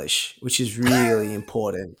stylish, which is really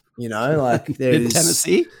important. In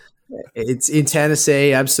Tennessee? It's in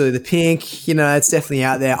Tennessee, absolutely. The pink, it's definitely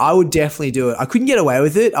out there. I would definitely do it. I couldn't get away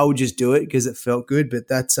with it. I would just do it because it felt good. But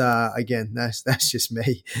that's again, that's just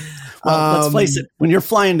me. Well, let's face it. When you're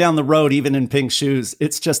flying down the road, even in pink shoes,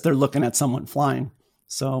 it's just they're looking at someone flying.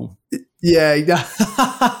 So yeah,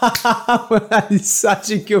 that is such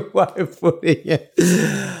a good way of putting it.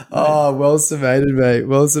 Oh, well summated, mate.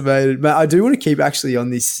 Well summated, mate. I do want to keep actually on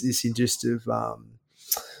this interest of,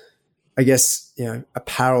 I guess,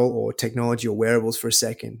 apparel or technology or wearables for a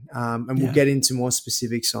second, and we'll get into more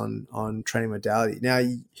specifics on training modality. Now,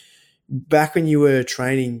 back when you were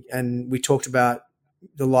training, and we talked about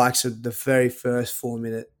the likes of the very first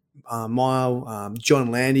 4-minute mile.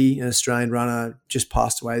 John Landy, an Australian runner, just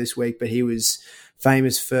passed away this week, but he was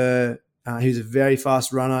famous for he was a very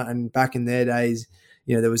fast runner, and back in their days,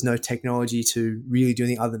 there was no technology to really do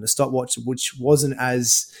anything other than a stopwatch, which wasn't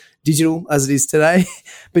as digital as it is today.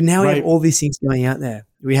 But now we have all these things going out there.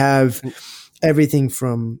 We have everything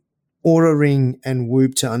from Oura Ring and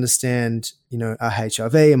Whoop to understand, our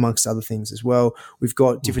HRV, amongst other things as well. We've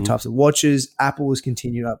got different types of watches. Apple has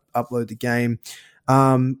continued to upload the game.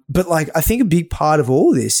 But I think a big part of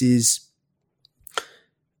all this is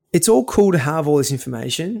it's all cool to have all this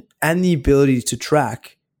information and the ability to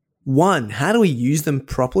track. One, how do we use them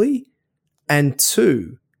properly? And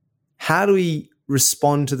two, how do we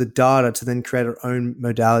respond to the data to then create our own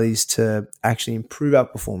modalities to actually improve our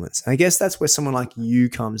performance? And I guess that's where someone like you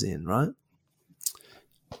comes in, right?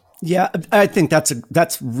 Yeah, I think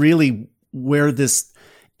that's really where this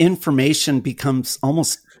information becomes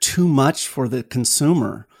almost too much for the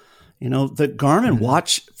consumer. The Garmin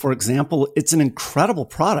watch, for example, it's an incredible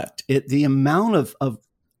product. The amount of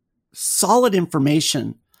solid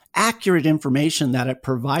information, accurate information that it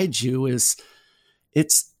provides you it's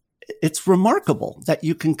remarkable that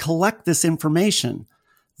you can collect this information.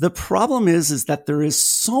 The problem is that there is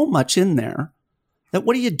so much in there that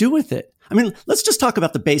what do you do with it? I mean, let's just talk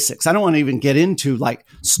about the basics. I don't want to even get into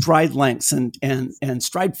stride lengths and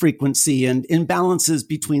stride frequency and imbalances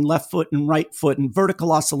between left foot and right foot and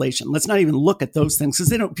vertical oscillation. Let's not even look at those things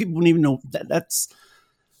because people don't even know that's.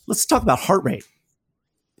 Let's talk about heart rate.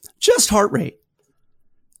 Just heart rate.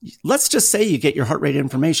 Let's just say you get your heart rate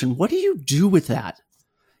information. What do you do with that?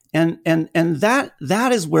 And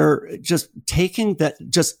that is where just taking that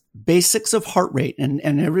just basics of heart rate and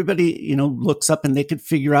everybody, looks up and they could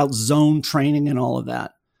figure out zone training and all of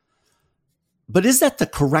that. But is that the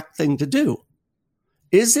correct thing to do?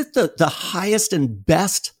 Is it the highest and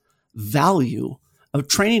best value of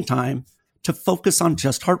training time to focus on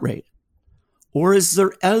just heart rate? Or is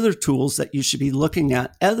there other tools that you should be looking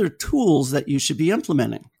at, other tools that you should be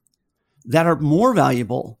implementing that are more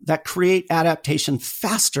valuable, that create adaptation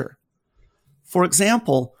faster? For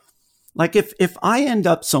example, if I end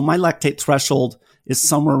up, so my lactate threshold is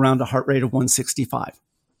somewhere around a heart rate of 165.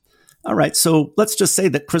 All right, so let's just say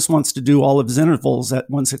that Chris wants to do all of his intervals at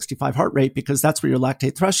 165 heart rate because that's where your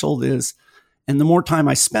lactate threshold is. And the more time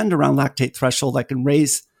I spend around lactate threshold, I can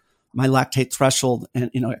raise my lactate threshold and,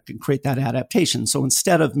 I can create that adaptation. So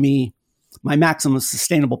instead of my maximum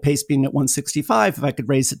sustainable pace being at 165, if I could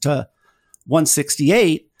raise it to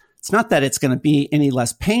 168, it's not that it's going to be any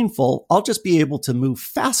less painful. I'll just be able to move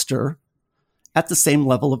faster at the same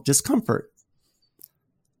level of discomfort.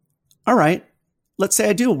 All right, let's say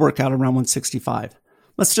I do a workout around 165.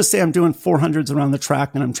 Let's just say I'm doing 400s around the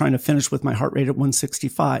track and I'm trying to finish with my heart rate at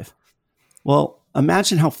 165. Well,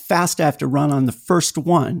 imagine how fast I have to run on the first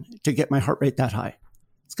one to get my heart rate that high.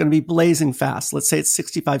 It's going to be blazing fast. Let's say it's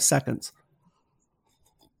 65 seconds.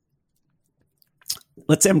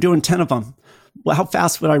 Let's say I'm doing 10 of them. Well, how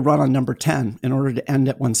fast would I run on number 10 in order to end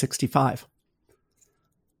at 165?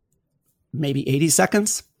 Maybe 80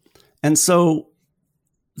 seconds. And so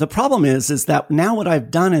the problem is that now what I've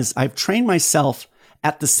done is I've trained myself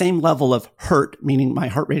at the same level of HERT, meaning my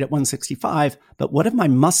heart rate at 165, but what have my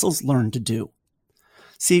muscles learned to do?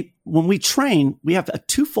 See, when we train, we have a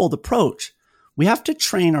twofold approach. We have to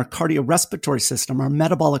train our cardiorespiratory system, our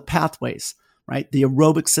metabolic pathways, right? The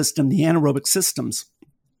aerobic system, the anaerobic systems.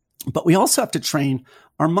 But we also have to train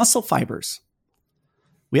our muscle fibers.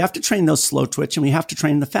 We have to train those slow twitch and we have to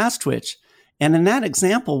train the fast twitch. And in that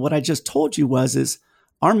example, what I just told you is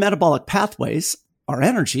our metabolic pathways, our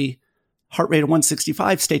energy, heart rate of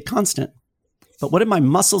 165 stayed constant. But what did my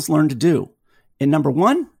muscles learn to do? In number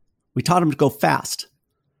one, we taught them to go fast.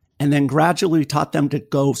 And then gradually we taught them to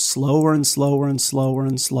go slower and slower and slower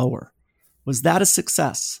and slower. Was that a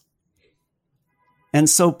success? And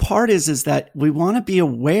so part is that we want to be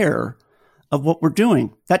aware of what we're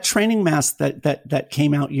doing. That training mask that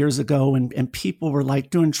came out years ago and people were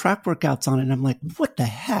doing track workouts on it. And I'm like, what the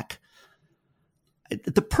heck?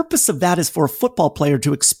 the purpose of that is for a football player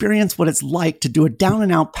to experience what it's like to do a down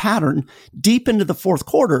and out pattern deep into the fourth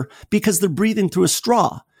quarter because they're breathing through a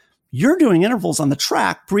straw. You're doing intervals on the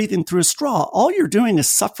track, breathing through a straw. All you're doing is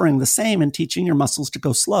suffering the same and teaching your muscles to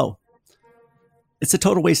go slow. It's a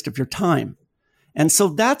total waste of your time. And so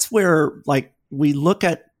that's where, like, we look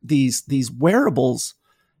at these wearables,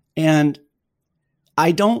 and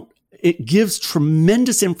it gives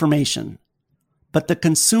tremendous information, but the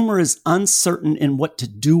consumer is uncertain in what to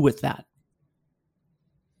do with that.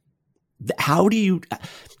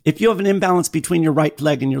 If you have an imbalance between your right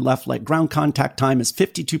leg and your left leg, ground contact time is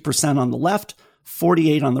 52% on the left,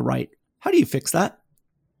 48 on the right. How do you fix that?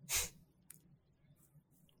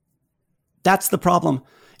 That's the problem,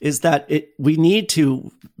 is that we need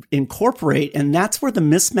to incorporate, and that's where the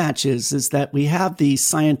mismatch is that we have the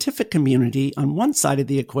scientific community on one side of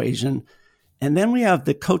the equation, and then we have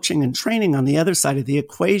the coaching and training on the other side of the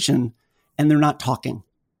equation, and they're not talking.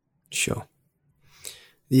 Sure.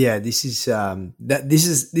 Yeah, this is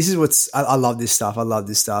what's, I love this stuff. I love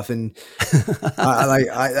this stuff. And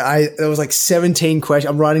there was like 17 questions.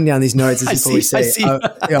 I'm writing down these notes, as you probably see. I'm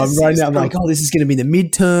writing down, I'm like, oh, this is going to be the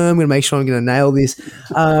midterm. I'm going to make sure I'm going to nail this.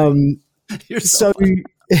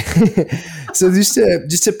 So just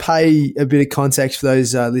to pay a bit of context for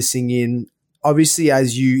those listening in, obviously,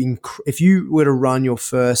 if you were to run your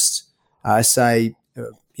first,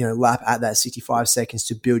 lap at that 65 seconds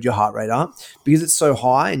to build your heart rate up, because it's so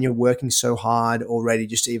high and you're working so hard already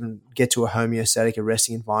just to even get to a homeostatic, a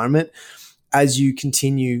resting environment, as you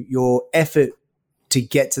continue, your effort to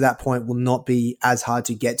get to that point will not be as hard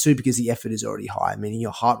to get to because the effort is already high, meaning your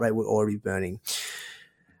heart rate will already be burning.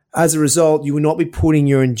 As a result, you will not be putting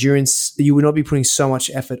so much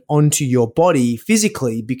effort onto your body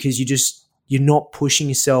physically because you're not pushing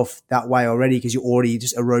yourself that way already because you're already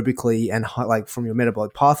just aerobically and like from your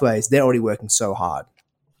metabolic pathways, they're already working so hard.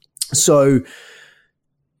 So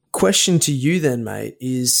question to you then, mate,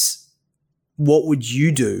 is what would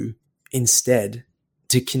you do instead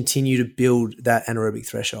to continue to build that anaerobic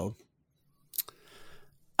threshold?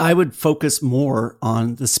 I would focus more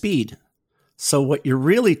on the speed. So what you're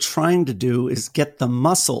really trying to do is get the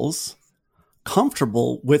muscles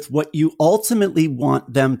comfortable with what you ultimately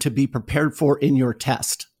want them to be prepared for in your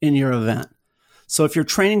test, in your event. So if you're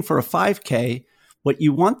training for a 5K, what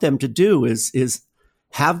you want them to do is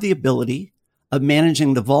have the ability of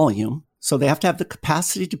managing the volume. So they have to have the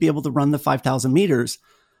capacity to be able to run the 5,000 meters,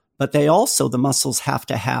 but the muscles have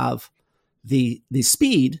to have the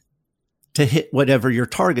speed to hit whatever your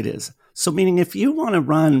target is. So meaning if you want to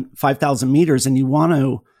run 5,000 meters and you want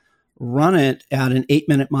to run it at an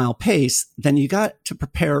 8-minute mile pace, then you got to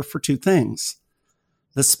prepare for two things.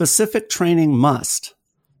 The specific training must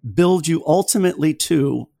build you ultimately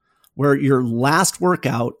to where your last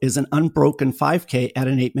workout is an unbroken 5K at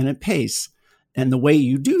an 8-minute pace. And the way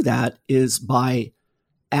you do that is by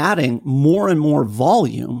adding more and more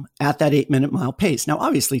volume at that 8-minute mile pace. Now,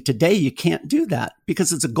 obviously today you can't do that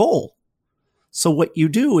because it's a goal. So what you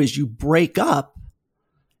do is you break up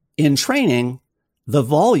in training the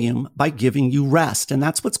volume by giving you rest. And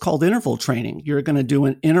that's what's called interval training. You're going to do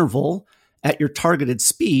an interval at your targeted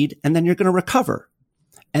speed, and then you're going to recover.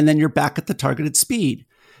 And then you're back at the targeted speed.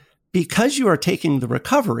 Because you are taking the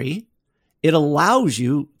recovery, it allows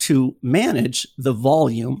you to manage the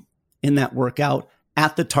volume in that workout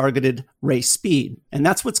at the targeted race speed. And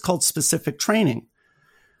that's what's called specific training.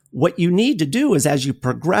 What you need to do is, as you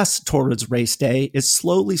progress towards race day, is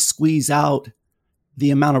slowly squeeze out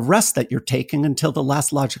the amount of rest that you're taking until the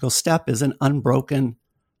last logical step is an unbroken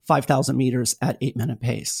 5,000 meters at 8-minute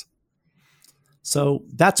pace. So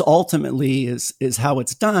that's ultimately is how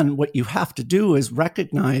it's done. What you have to do is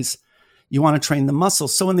recognize you want to train the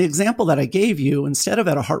muscles. So in the example that I gave you, instead of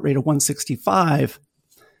at a heart rate of 165,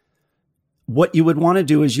 what you would want to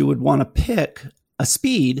do is you would want to pick a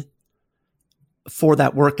speed for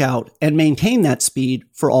that workout and maintain that speed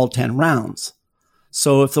for all 10 rounds.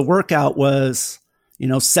 So if the workout was,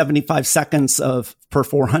 75 seconds per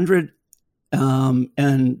 400,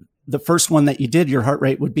 and the first one that you did, your heart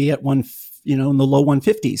rate would be at in the low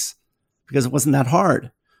 150s because it wasn't that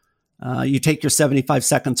hard. You take your 75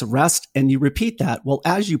 seconds of rest and you repeat that. Well,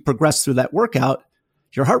 as you progress through that workout,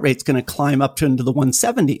 your heart rate's going to climb up into the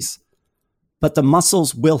 170s, but the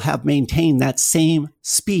muscles will have maintained that same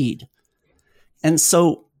speed. And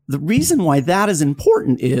so the reason why that is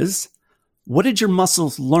important is, what did your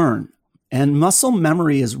muscles learn? And muscle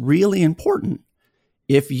memory is really important.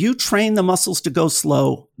 If you train the muscles to go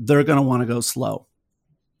slow, they're going to want to go slow.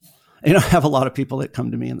 I have a lot of people that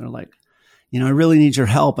come to me and they're like, I really need your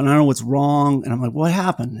help and I don't know what's wrong. And I'm like, what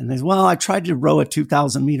happened? And they said, well, I tried to row a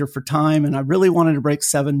 2,000 meter for time and I really wanted to break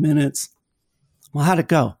 7 minutes. Well, how'd it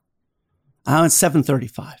go? I went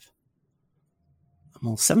 7:35. I'm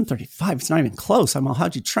all 7:35. It's not even close. I'm all,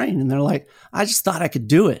 how'd you train? And they're like, I just thought I could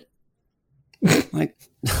do it. Like,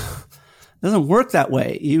 it doesn't work that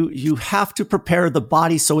way. You have to prepare the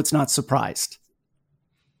body so it's not surprised.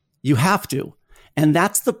 You have to. And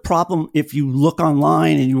that's the problem. If you look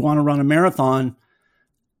online and you want to run a marathon,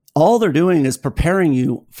 all they're doing is preparing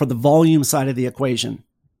you for the volume side of the equation.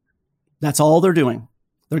 That's all they're doing.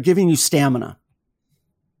 They're giving you stamina,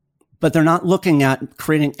 but they're not looking at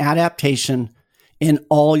creating adaptation in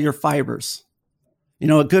all your fibers.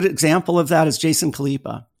 A good example of that is Jason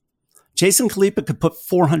Khalipa. Jason Khalipa could put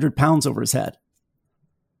 400 pounds over his head.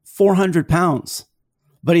 400 pounds.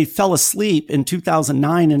 But he fell asleep in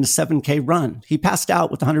 2009 in a 7K run. He passed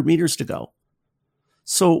out with 100 meters to go.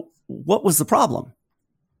 So what was the problem?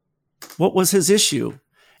 What was his issue?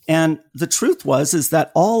 And the truth is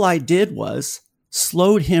that all I did was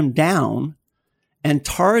slowed him down and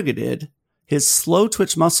targeted his slow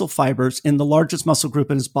twitch muscle fibers in the largest muscle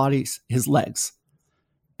group in his body, his legs.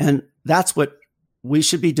 And that's what we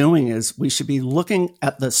should be doing, is we should be looking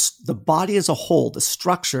at the body as a whole, the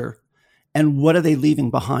structure, and what are they leaving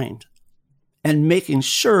behind, and making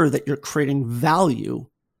sure that you're creating value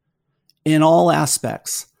in all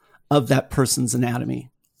aspects of that person's anatomy.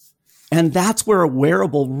 And that's where a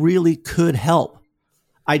wearable really could help,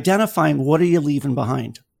 identifying what are you leaving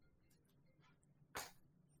behind.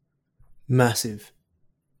 Massive.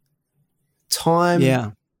 Time.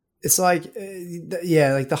 Yeah. It's like,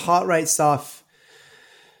 like the heart rate stuff.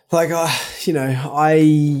 Like,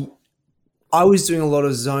 I was doing a lot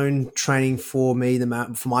of zone training for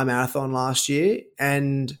my marathon last year,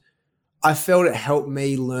 and I felt it helped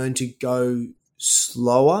me learn to go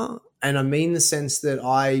slower. And I mean the sense that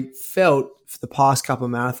I felt for the past couple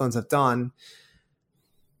of marathons I've done,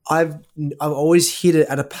 I've always hit it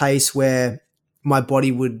at a pace where my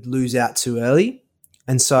body would lose out too early.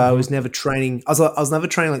 And so I was never training. I was never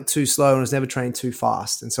training like too slow, and I was never training too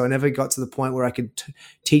fast. And so I never got to the point where I could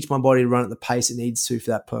teach my body to run at the pace it needs to for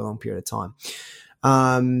that prolonged period of time.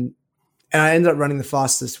 And I ended up running the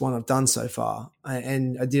fastest one I've done so far,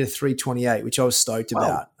 and I did a 3:28, which I was stoked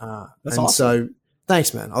about. That's and awesome. So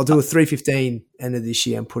thanks, man. I'll do a 3:15 end of this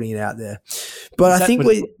year. I'm putting it out there. But I think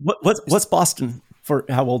what's Boston for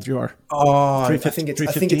how old you are? Oh, I think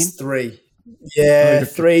it's 3. Yeah,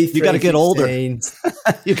 3. You got to get older. I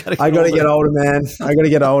got to get older, man. I got to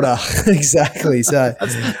get older. Exactly. So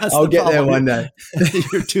that's I'll get there one day.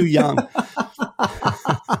 You're too young.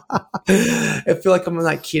 I feel like I'm on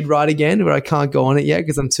that kid ride again, where I can't go on it yet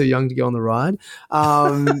because I'm too young to go on the ride.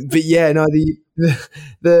 But yeah, no,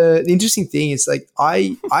 the interesting thing is, like,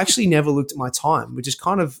 I actually never looked at my time, which is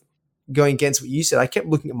kind of going against what you said. I kept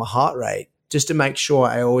looking at my heart rate just to make sure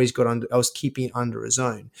I was keeping it under a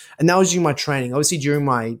zone. And that was during my training. Obviously during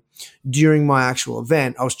my actual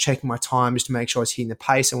event, I was checking my time just to make sure I was hitting the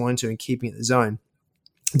pace I wanted to and keeping it in the zone.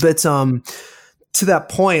 But to that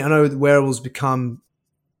point, I know the wearables become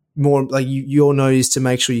more like you'll notice to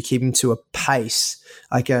make sure you're keeping to a pace,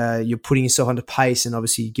 like you're putting yourself under pace and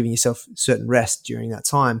obviously giving yourself certain rest during that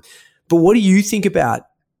time. But what do you think about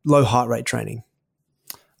low heart rate training?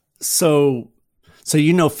 So Phil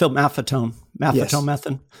Maffetone Yes.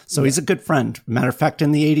 method. So he's a good friend. Matter of fact,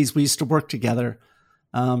 in the 80s, we used to work together.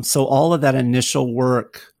 So all of that initial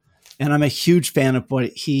work, and I'm a huge fan of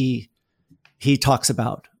what he talks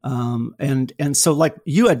about. And so, like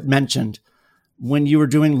you had mentioned, when you were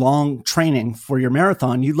doing long training for your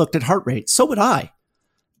marathon, you looked at heart rate. So would I,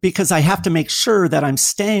 because I have to make sure that I'm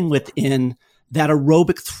staying within that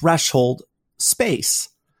aerobic threshold space.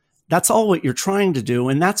 That's all what you're trying to do.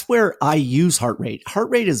 And that's where I use heart rate. Heart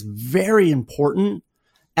rate is very important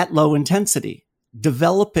at low intensity,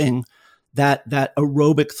 developing that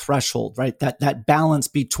aerobic threshold, right? That balance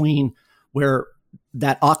between where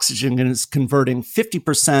that oxygen is converting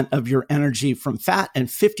 50% of your energy from fat and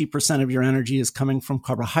 50% of your energy is coming from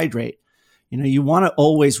carbohydrate. You want to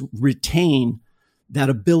always retain that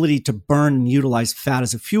ability to burn and utilize fat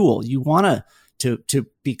as a fuel. You want to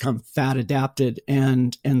become fat adapted.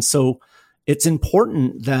 And so it's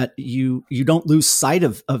important that you don't lose sight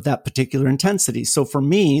of that particular intensity. So for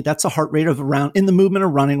me, that's a heart rate of around, in the movement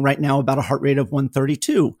of running right now, about a heart rate of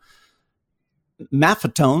 132.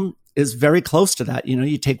 Maffetone is very close to that.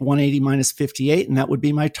 You take 180 minus 58, and that would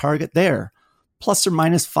be my target there. Plus or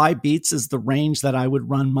minus 5 beats is the range that I would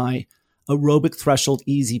run my aerobic threshold,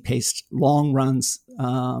 easy paced long runs.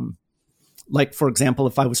 Like, for example,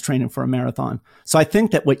 if I was training for a marathon. So I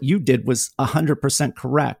think that what you did was 100%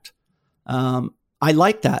 correct. I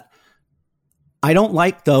like that. I don't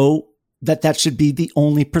like, though, that should be the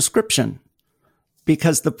only prescription,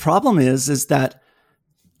 because the problem is that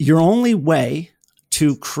your only way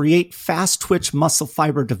to create fast twitch muscle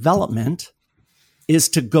fiber development is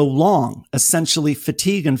to go long, essentially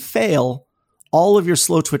fatigue and fail all of your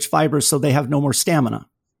slow twitch fibers so they have no more stamina.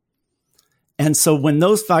 And so when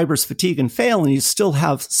those fibers fatigue and fail and you still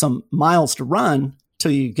have some miles to run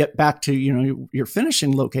till you get back to, your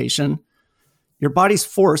finishing location, your body's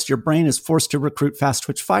forced, your brain is forced to recruit fast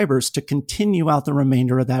twitch fibers to continue out the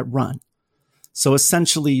remainder of that run. So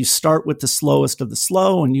essentially you start with the slowest of the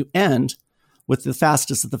slow and you end with the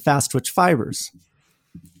fastest of the fast twitch fibers.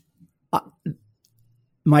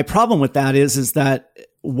 My problem with that is that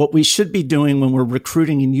what we should be doing when we're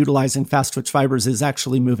recruiting and utilizing fast twitch fibers is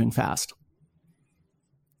actually moving fast.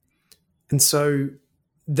 And so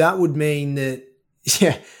that would mean that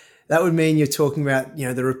you're talking about,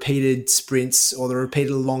 the repeated sprints or the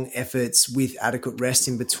repeated long efforts with adequate rest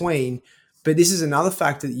in between. But this is another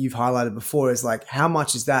factor that you've highlighted before, is like how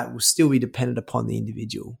much is that will still be dependent upon the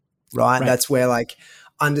individual, right? That's where like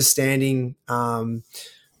understanding, say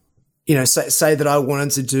that I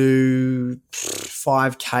wanted to do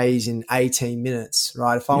 5Ks in 18 minutes,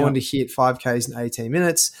 right? If I wanted to hit 5Ks in 18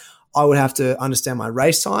 minutes, I would have to understand my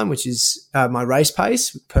race time, which is my race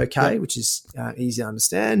pace per K, which is easy to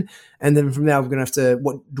understand. And then from there, we're going to have to,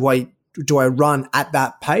 do I run at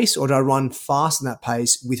that pace or do I run fast in that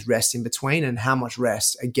pace with rest in between, and how much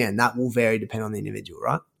rest? Again, that will vary depending on the individual,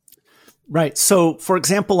 right? Right. So for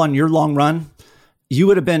example, on your long run, it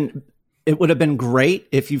would have been great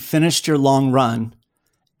if you finished your long run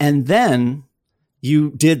and then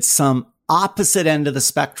you did some opposite end of the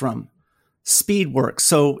spectrum speed work.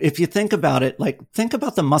 So if you think about it, think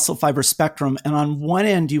about the muscle fiber spectrum, and on one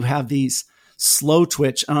end you have these slow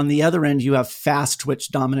twitch, and on the other end you have fast twitch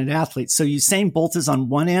dominant athletes. So Usain Bolt is on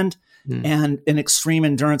one end and an extreme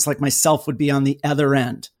endurance like myself would be on the other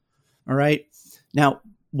end. All right. Now,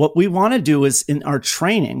 what we want to do is in our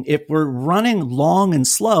training, if we're running long and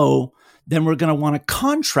slow, then we're going to want to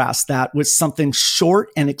contrast that with something short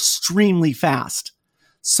and extremely fast.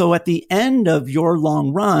 So at the end of your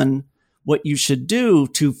long run, what you should do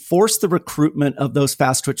to force the recruitment of those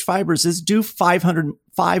fast twitch fibers is do 5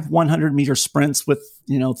 100-meter sprints with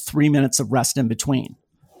 3 minutes of rest in between.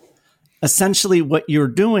 Essentially, what you're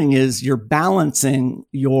doing is you're balancing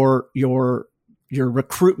your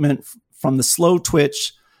recruitment from the slow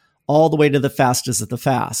twitch all the way to the fastest of the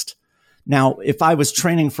fast. Now, if I was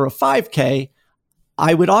training for a 5K,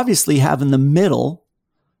 I would obviously have in the middle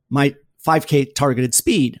my 5K targeted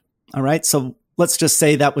speed. All right. So let's just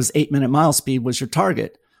say that was 8-minute mile speed was your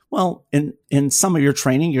target. Well, in some of your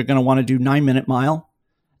training, you're going to want to do 9-minute mile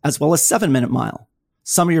as well as 7-minute mile.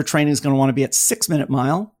 Some of your training is going to want to be at 6-minute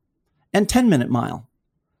mile and 10-minute mile.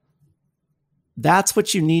 That's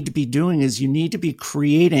what you need to be doing, is you need to be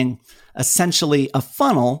creating essentially a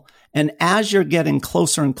funnel. And as you're getting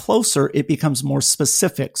closer and closer, it becomes more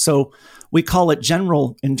specific. So we call it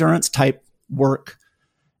general endurance type work.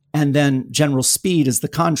 And then general speed is the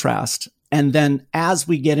contrast. And then as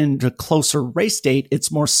we get into closer race date,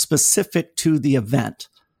 it's more specific to the event,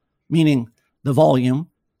 meaning the volume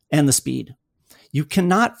and the speed. You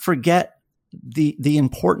cannot forget the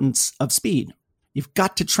importance of speed. You've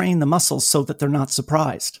got to train the muscles so that they're not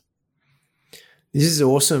surprised. This is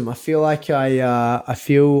awesome. I feel like I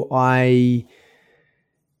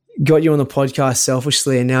got you on the podcast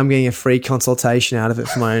selfishly, and now I'm getting a free consultation out of it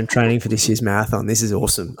for my own training for this year's marathon. This is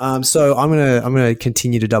awesome. So I'm gonna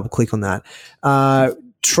continue to double click on that.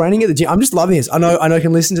 Training at the gym. I'm just loving this. I know I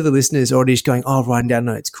can listen to the listeners already just going, oh, writing down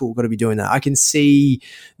notes. Cool. Got to be doing that. I can see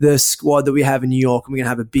the squad that we have in New York, and we're going to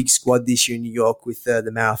have a big squad this year in New York with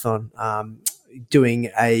the marathon,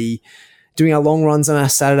 doing our long runs on our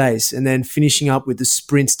Saturdays and then finishing up with the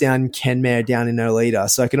sprints down Kenmare down in Oneida.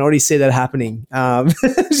 So I can already see that happening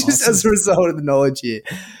just as a result of the knowledge here.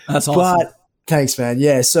 That's awesome. But thanks, man.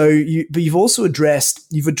 Yeah. So you've also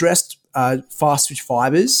addressed fast twitch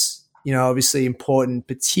fibers, obviously important,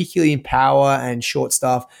 particularly in power and short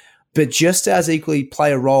stuff, but just as equally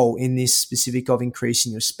play a role in this specific of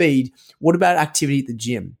increasing your speed. What about activity at the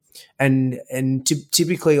gym? And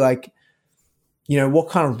typically what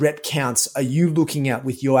kind of rep counts are you looking at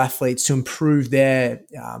with your athletes to improve their,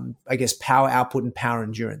 power output and power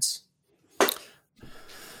endurance?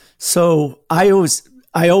 So I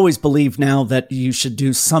always believe now that you should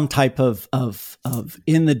do some type of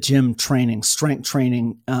in the gym training, strength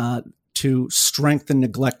training, to strengthen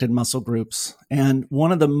neglected muscle groups. And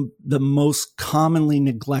one of the most commonly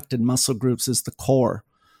neglected muscle groups is the core.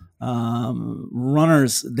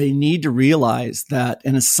 runners, they need to realize that,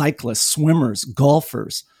 and as cyclists, swimmers,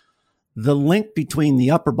 golfers, the link between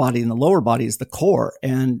the upper body and the lower body is the core.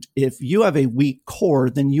 And if you have a weak core,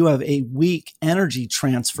 then you have a weak energy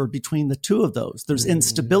transfer between the two of those. There's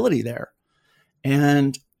instability there.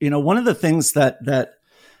 And, one of the things that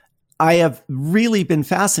I have really been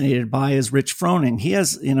fascinated by is Rich Froning. He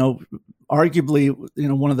has, arguably,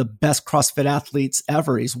 one of the best CrossFit athletes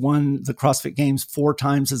ever. He's won the CrossFit Games 4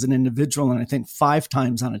 times as an individual, and I think 5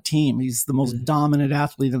 times on a team. He's the most dominant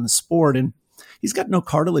athlete in the sport. And he's got no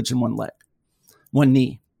cartilage in one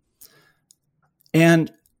knee.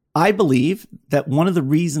 And I believe that one of the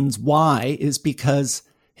reasons why is because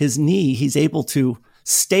his knee, he's able to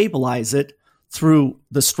stabilize it through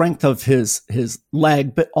the strength of his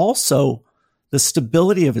leg, but also the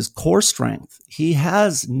stability of his core strength. He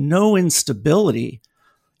has no instability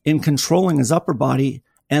in controlling his upper body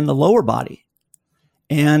and the lower body.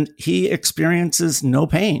 And he experiences no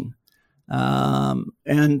pain.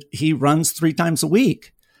 And he runs 3 times a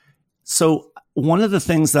week. So one of the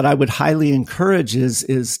things that I would highly encourage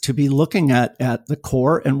is to be looking at the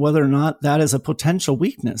core and whether or not that is a potential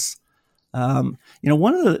weakness.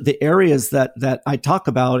 One of the areas that I talk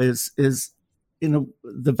about is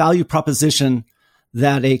the value proposition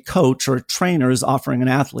that a coach or a trainer is offering an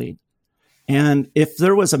athlete. And if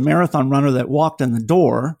there was a marathon runner that walked in the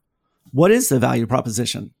door, what is the value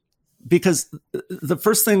proposition? Because the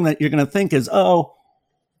first thing that you're going to think is, oh,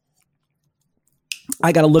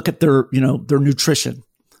 I got to look at their nutrition.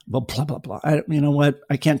 Well, blah, blah, blah. You know what?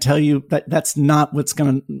 I can't tell you that's not what's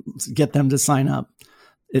going to get them to sign up.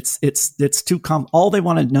 It's too all they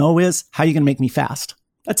want to know is, how are you going to make me fast?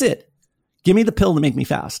 That's it. Give me the pill to make me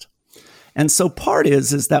fast. And so part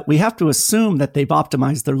is that we have to assume that they've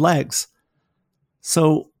optimized their legs.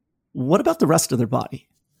 So what about the rest of their body?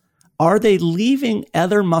 Are they leaving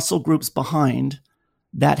other muscle groups behind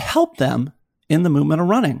that help them in the movement of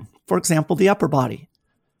running? For example, the upper body.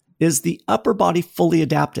 Is the upper body fully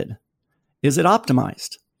adapted? Is it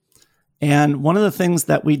optimized? And one of the things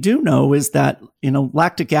that we do know is that,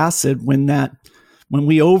 lactic acid, when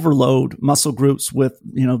we overload muscle groups with,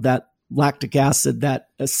 that lactic acid, that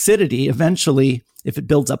acidity, eventually, if it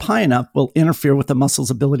builds up high enough, will interfere with the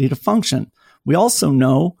muscle's ability to function. We also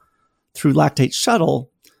know through lactate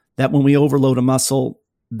shuttle that when we overload a muscle,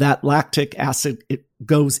 that lactic acid, it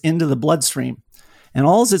goes into the bloodstream. And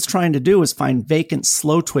all it's trying to do is find vacant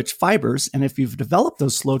slow twitch fibers. And if you've developed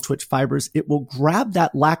those slow twitch fibers, it will grab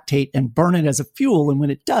that lactate and burn it as a fuel. And when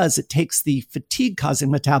it does, it takes the fatigue causing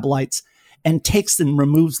metabolites and takes and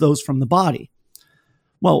removes those from the body.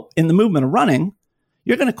 Well, in the movement of running,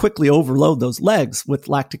 you're going to quickly overload those legs with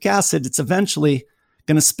lactic acid. It's eventually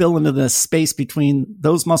going to spill into the space between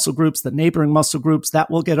those muscle groups, the neighboring muscle groups. That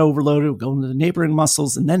will get overloaded, will go into the neighboring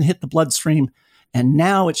muscles and then hit the bloodstream. And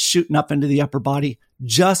now it's shooting up into the upper body,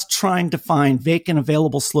 just trying to find vacant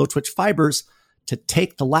available slow twitch fibers to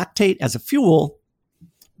take the lactate as a fuel,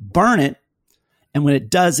 burn it. And when it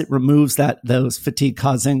does, it removes those fatigue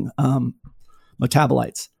causing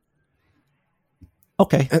metabolites.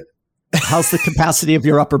 Okay. How's the capacity of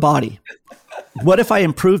your upper body? What if I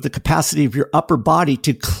improve the capacity of your upper body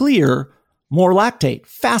to clear more lactate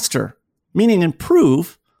faster, meaning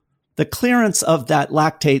improve the clearance of that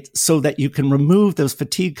lactate so that you can remove those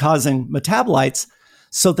fatigue causing metabolites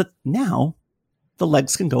so that now the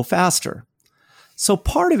legs can go faster. So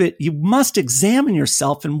part of it, you must examine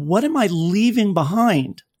yourself and what am I leaving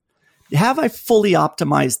behind? Have I fully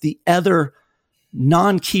optimized the other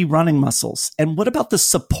non-key running muscles? And what about the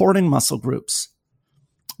supporting muscle groups?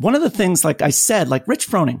 One of the things, like I said, like Rich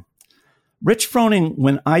Froning,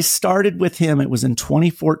 when I started with him, it was in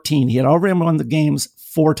 2014. He had already won the games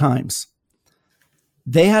 4 times.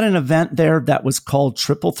 They had an event there that was called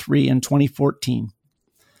Triple Three in 2014.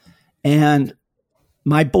 And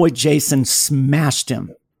my boy Jason smashed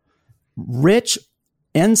him. Rich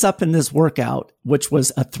ends up in this workout, which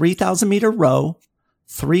was a 3,000 meter row,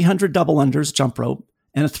 300 double unders jump rope,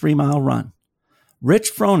 and a 3-mile run.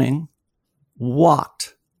 Rich Froning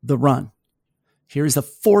walked the run. Here's a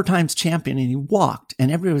 4 times champion, and he walked.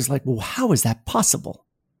 And everybody was like, well, how is that possible?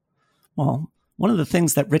 Well, one of the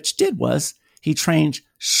things that Rich did was he trained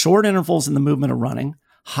short intervals in the movement of running,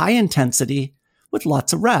 high intensity with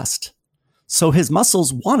lots of rest. So his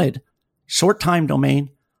muscles wanted short time domain,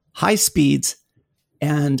 high speeds,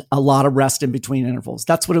 and a lot of rest in between intervals.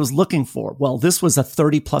 That's what it was looking for. Well, this was a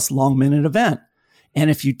 30+ long minute event. And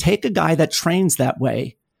if you take a guy that trains that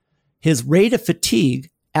way, his rate of fatigue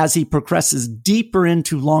as he progresses deeper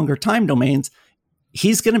into longer time domains,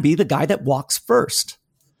 he's going to be the guy that walks first.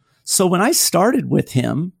 So when I started with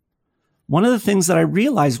him, one of the things that I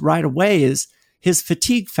realized right away is his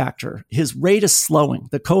fatigue factor, his rate is slowing,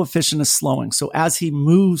 the coefficient is slowing. So as he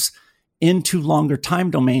moves into longer time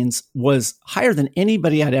domains was higher than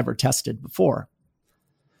anybody I'd ever tested before,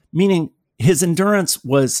 meaning his endurance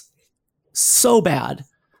was so bad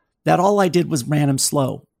that all I did was ran him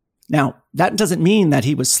slow. Now, that doesn't mean that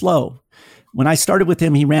he was slow. When I started with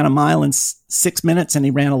him, he ran a mile in 6 minutes and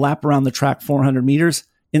he ran a lap around the track 400 meters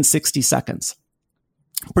in 60 seconds.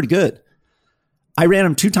 Pretty good. I ran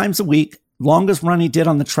him 2 times a week. Longest run he did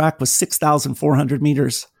on the track was 6,400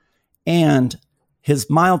 meters. And his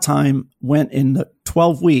mile time went in the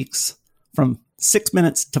 12 weeks from 6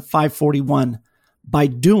 minutes to 5:41 by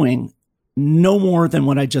doing no more than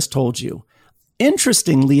what I just told you.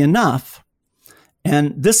 Interestingly enough,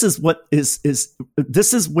 and this is what this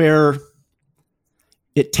is where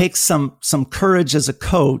it takes some courage as a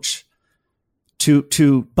coach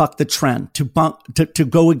to buck the trend, to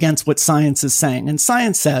go against what science is saying. And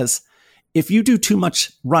science says, if you do too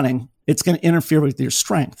much running, it's going to interfere with your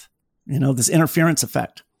strength. This interference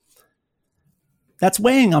effect. That's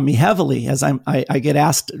weighing on me heavily as I get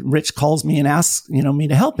asked. Rich calls me and asks, me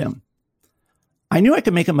to help him. I knew I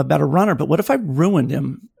could make him a better runner, but what if I ruined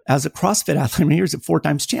him as a CrossFit athlete? I mean, he was a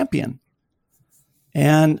 4-time champion.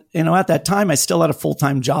 And, at that time, I still had a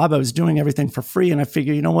full-time job. I was doing everything for free. And I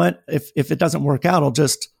figured, you know what, if it doesn't work out,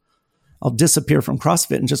 I'll disappear from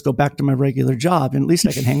CrossFit and just go back to my regular job. And at least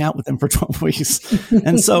I can hang out with him for 12 weeks.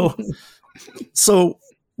 And so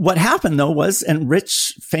what happened though was, and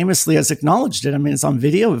Rich famously has acknowledged it. I mean, it's on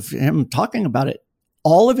video of him talking about it.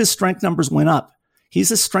 All of his strength numbers went up. He's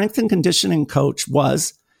a strength and conditioning coach.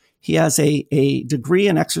 He has a degree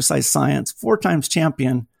in exercise science, 4-time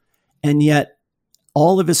champion. And yet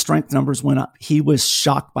all of his strength numbers went up. He was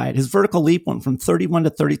shocked by it. His vertical leap went from 31 to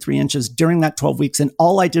 33 inches during that 12 weeks. And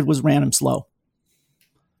all I did was ran him slow.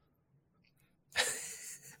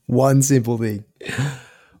 One simple thing.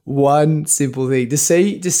 To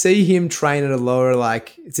see him train at a lower,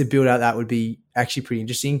 to build out that would be actually pretty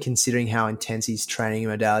interesting considering how intense his training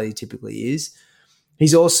modality typically is.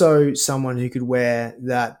 He's also someone who could wear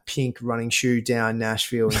that pink running shoe down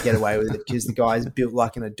Nashville and get away with it because the guy's built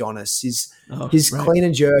like an Adonis. His clean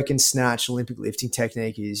and jerk and snatch Olympic lifting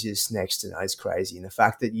technique is just next to no. It's crazy. And the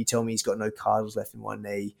fact that you tell me he's got no cartilage left in one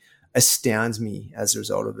knee astounds me as a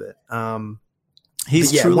result of it.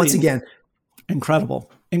 He's truly once again incredible.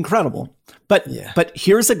 But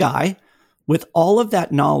here's a guy with all of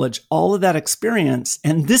that knowledge, all of that experience.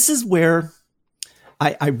 And this is where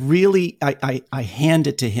I hand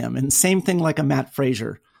it to him. And same thing like a Matt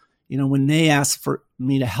Fraser, when they asked for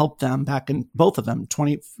me to help them back in both of them,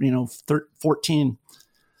 14,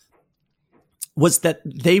 was that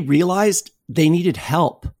they realized they needed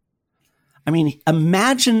help. I mean,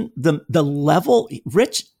 imagine the level,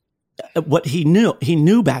 Rich, what he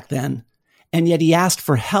knew back then, and yet he asked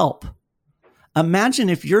for help. Imagine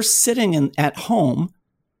if you're sitting at home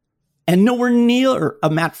and nowhere near a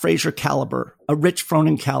Matt Fraser caliber, a Rich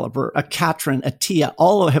Froning caliber, a Katrin, a Tia,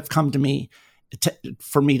 all have come to me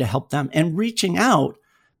for me to help them and reaching out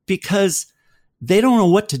because they don't know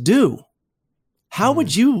what to do. How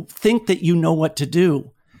would you think that you know what to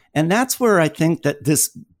do? And that's where I think that this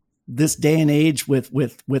day and age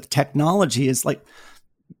with technology is like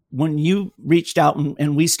when you reached out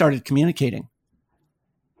and we started communicating,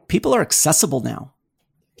 people are accessible now.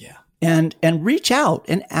 And reach out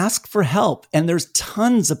and ask for help. And there's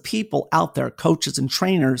tons of people out there, coaches and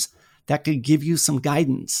trainers that could give you some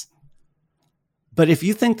guidance. But if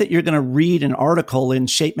you think that you're going to read an article in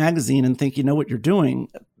Shape Magazine and think you know what you're doing,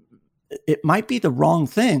 it might be the wrong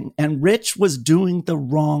thing. And Rich was doing the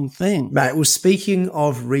wrong thing. Mate, well, speaking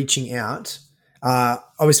of reaching out,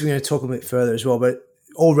 obviously we're going to talk a bit further as well, but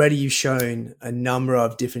already you've shown a number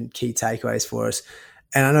of different key takeaways for us.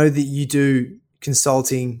 And I know that you do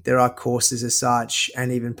consulting, there are courses as such,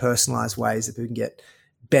 and even personalized ways that people can get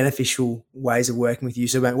beneficial ways of working with you.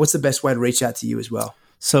 So, mate, what's the best way to reach out to you as well?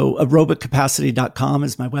 So aerobiccapacity.com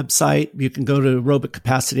is my website. You can go to Aerobic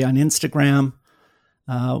Capacity on Instagram.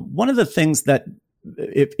 One of the things that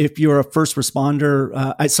if you're a first responder,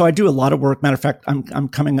 I do a lot of work. Matter of fact, I'm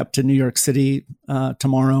coming up to New York City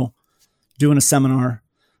tomorrow doing a seminar.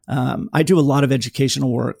 I do a lot of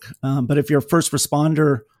educational work. But if you're a first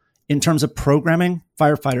responder, in terms of programming,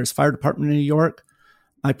 firefighters, Fire Department of New York,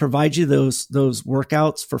 I provide you those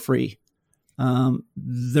workouts for free.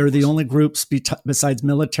 They're the only groups besides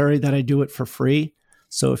military that I do it for free.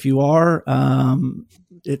 So if you are,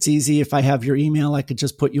 it's easy. If I have your email, I could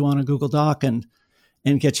just put you on a Google Doc and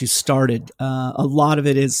get you started. A lot of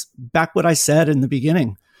it is back what I said in the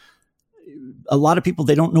beginning. a lot of people,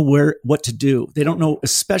 they don't know what to do. They don't know,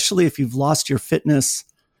 especially if you've lost your fitness,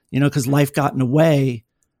 because life got in the way.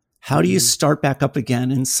 How do you start back up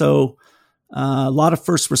again? And so a lot of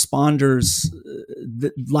first responders,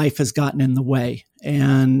 life has gotten in the way.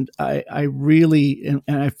 And I really, and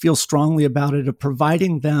I feel strongly about it, of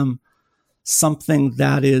providing them something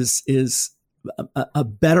that is a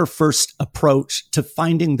better first approach to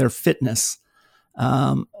finding their fitness.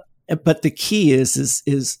 But the key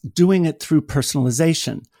is doing it through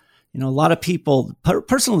personalization. A lot of people,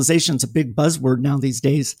 personalization is a big buzzword now these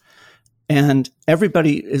days, and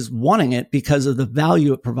everybody is wanting it because of the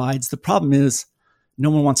value it provides. The problem is no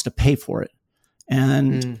one wants to pay for it.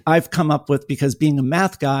 And I've come up with, because being a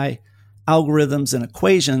math guy, algorithms and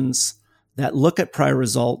equations that look at prior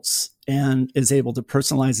results and is able to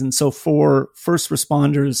personalize. And so for first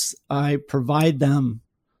responders, I provide them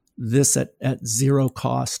this at zero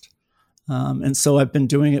cost. And so I've been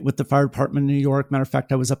doing it with the fire department in New York. Matter of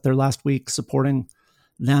fact, I was up there last week supporting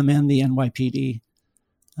them and the NYPD.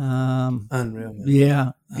 Unreal. Man.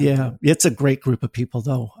 Yeah. Yeah. It's a great group of people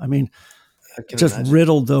though. I mean, just imagine.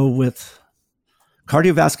 Riddled though with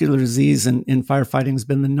cardiovascular disease in firefighting has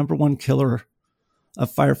been the number one killer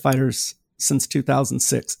of firefighters since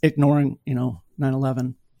 2006, ignoring,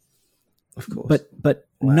 9/11. Of course. But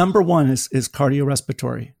wow. Number one is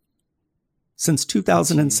cardiorespiratory since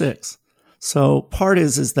 2006. So part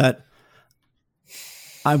is that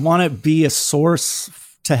I want to be a source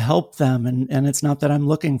to help them. And it's not that I'm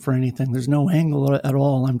looking for anything. There's no angle at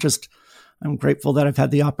all. I'm grateful that I've had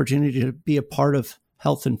the opportunity to be a part of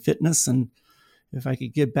health and fitness. And if I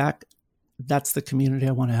could give back, that's the community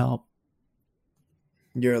I want to help.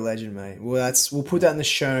 You're a legend, mate. Well, we'll put that in the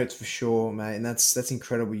show notes for sure, mate. And that's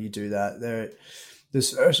incredible you do that. The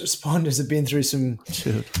first responders have been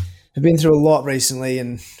through a lot recently,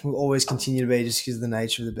 and will always continue to be, just because of the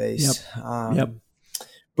nature of the beast. Yep.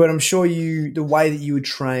 But I'm sure the way that you would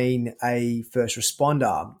train a first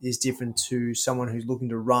responder is different to someone who's looking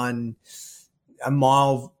to run a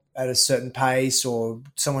mile at a certain pace, or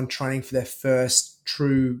someone training for their first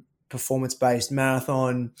true performance-based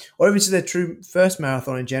marathon, or even to their true first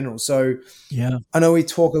marathon in general. So yeah, I know we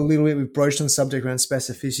talk a little bit, we've broached on the subject around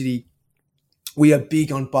specificity. We are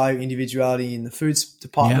big on bio-individuality in the foods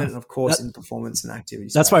department, and of course in performance and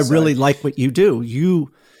activities. That's why I really like what you do.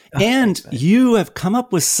 You have come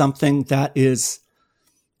up with something that it's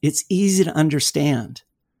easy to understand.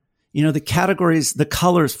 The categories, the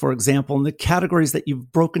colors, for example, and the categories that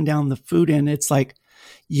you've broken down the food in, it's like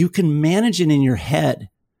you can manage it in your head.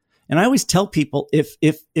 And I always tell people,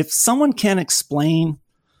 if someone can't explain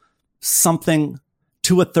something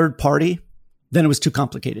to a third party, then it was too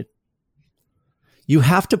complicated. You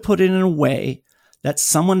have to put it in a way that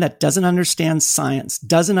someone that doesn't understand science,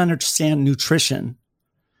 doesn't understand nutrition,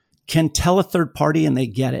 can tell a third party and they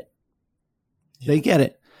get it. They get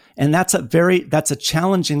it. And that's a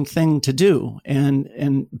challenging thing to do.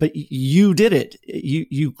 But you did it.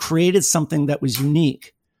 You created something that was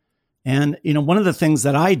unique. And, one of the things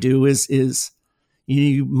that I do is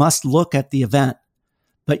you must look at the event,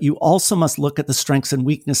 but you also must look at the strengths and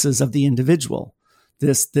weaknesses of the individual.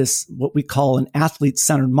 This what we call an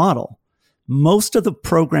athlete-centered model. Most of the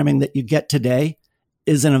programming that you get today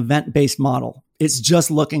is an event-based model. It's just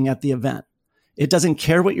looking at the event. It doesn't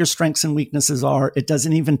care what your strengths and weaknesses are. It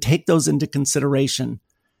doesn't even take those into consideration.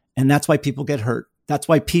 And that's why people get hurt. That's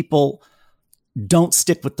why people don't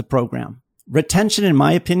stick with the program. Retention, in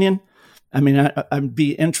my opinion, I'd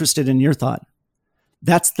be interested in your thought.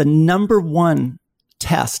 That's the number one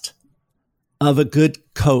test of a good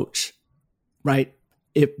coach, right?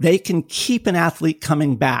 If they can keep an athlete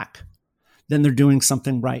coming back, then they're doing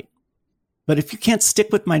something right. But if you can't stick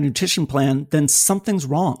with my nutrition plan, then something's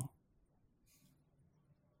wrong.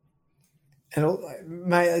 And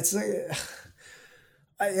mate, it's like,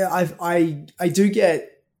 I do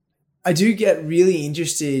get really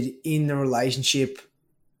interested in the relationship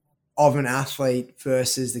of an athlete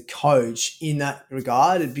versus the coach in that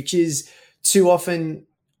regard, because too often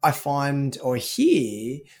I find or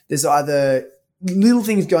hear there's either little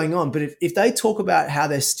things going on, but if they talk about how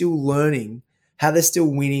they're still learning, how they're still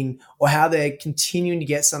winning, or how they're continuing to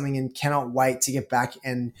get something and cannot wait to get back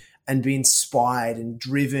and be inspired and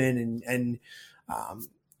driven and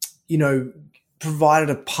provided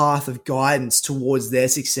a path of guidance towards their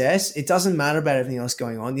success, it doesn't matter about everything else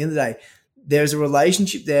going on. At the end of the day, there's a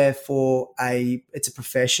relationship there it's a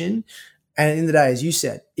profession. And at the end of the day, as you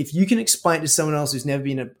said, if you can explain it to someone else who's never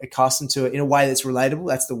been accustomed to it in a way that's relatable,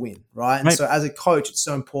 that's the win, right? And so as a coach, it's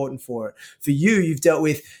so important for it. For you, you've dealt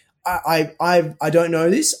with I don't know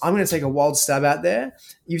this. I'm going to take a wild stab out there.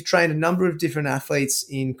 You've trained a number of different athletes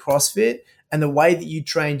in CrossFit, and the way that you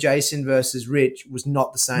trained Jason versus Rich was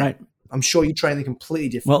not the same. Right. I'm sure you trained them completely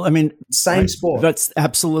different. Well, I mean, same sport. That's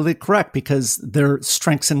absolutely correct, because their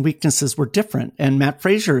strengths and weaknesses were different. And Matt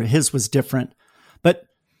Fraser, his was different. But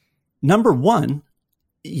number one,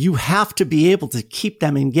 you have to be able to keep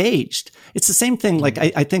them engaged. It's the same thing. Like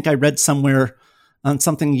I think I read somewhere on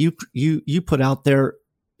something you put out there,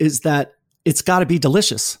 is that it's got to be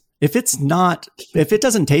delicious. If it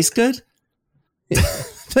doesn't taste good,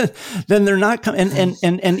 then they're not coming.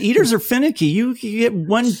 And eaters are finicky. You get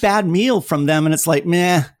one bad meal from them and it's like,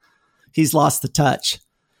 meh, he's lost the touch.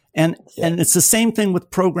 And it's the same thing with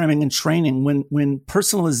programming and training. When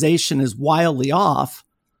personalization is wildly off,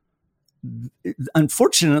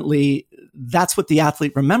 unfortunately, that's what the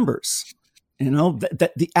athlete remembers.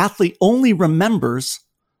 That the athlete only remembers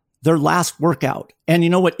their last workout. And you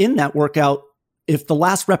know what? In that workout, if the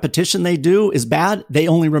last repetition they do is bad, they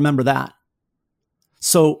only remember that.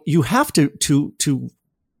 So you have to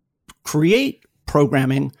create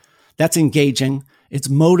programming that's engaging, it's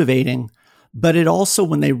motivating, but it also,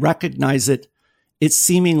 when they recognize it, it's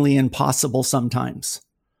seemingly impossible sometimes.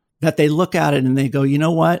 That they look at it and they go, you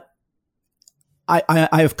know what?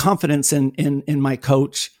 I have confidence in my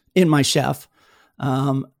coach, in my chef.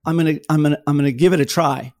 I'm gonna give it a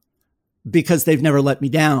try, because they've never let me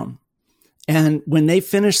down. And when they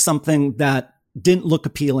finish something that didn't look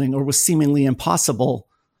appealing or was seemingly impossible,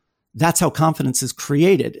 that's how confidence is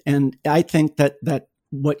created. And I think that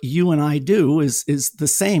what you and I do is the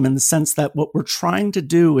same, in the sense that what we're trying to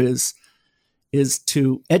do is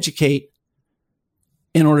to educate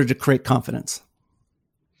in order to create confidence.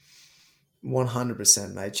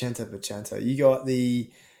 100%, mate. Cento per cento. You got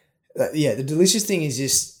the delicious thing is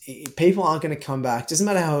just, people aren't going to come back. Doesn't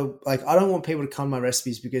matter how, like, I don't want people to come to my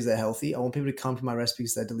recipes because they're healthy. I want people to come to my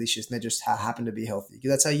recipes because they're delicious and they just happen to be healthy. Because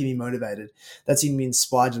that's how you be motivated. That's how you be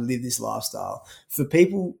inspired to live this lifestyle. For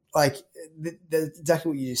people, like, that's exactly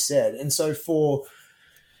what you just said. And so for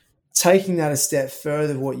taking that a step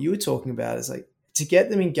further, what you were talking about is, like, to get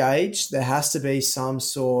them engaged, there has to be some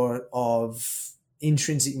sort of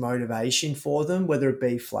intrinsic motivation for them, whether it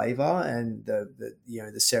be flavor and the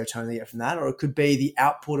serotonin they get from that, or it could be the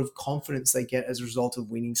output of confidence they get as a result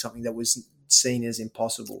of winning something that was seen as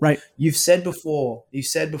impossible. Right. You've said before,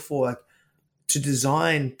 like, to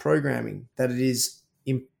design programming that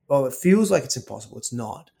it feels like it's impossible. It's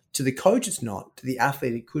not. To the coach, it's not. To the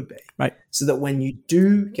athlete, it could be. Right. So that when you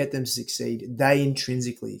do get them to succeed, they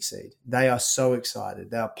intrinsically exceed. They are so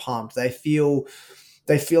excited. They are pumped. They feel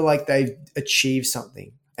like they've achieved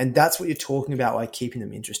something. And that's what you're talking about by keeping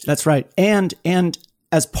them interested. That's right. And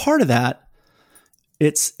as part of that,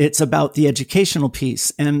 it's about the educational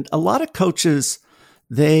piece. And a lot of coaches,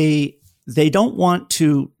 they don't want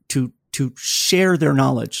to share their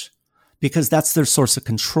knowledge, because that's their source of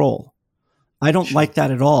control. I don't like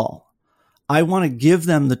that at all. I want to give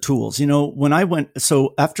them the tools. When I went,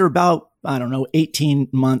 so after about, 18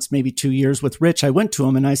 months, maybe 2 years with Rich, I went to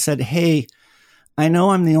him and I said, hey, I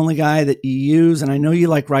know I'm the only guy that you use, and I know you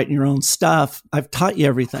like writing your own stuff. I've taught you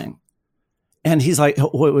everything. And he's like,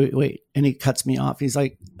 oh, wait. And he cuts me off. He's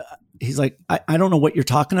like, I don't know what you're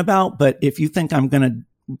talking about, but if you think I'm going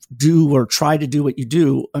to do or try to do what you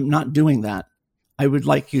do, I'm not doing that. I would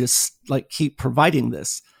like you to keep providing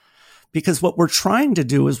this, because what we're trying to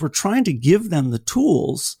do is we're trying to give them the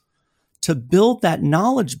tools to build that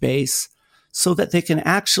knowledge base so that they can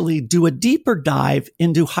actually do a deeper dive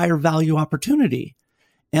into higher value opportunity.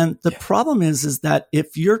 And the problem is that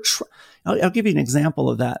if you're, I'll give you an example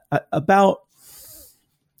of that. About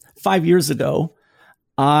 5 years ago,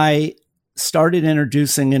 I started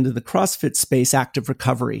introducing into the CrossFit space active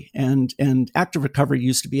recovery. And active recovery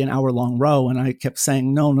used to be an hour-long row. And I kept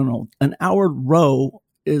saying, no. An hour row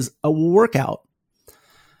is a workout.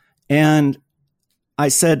 And I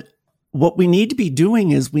said, what we need to be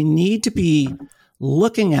doing is we need to be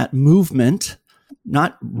looking at movement,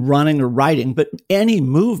 not running or riding, but any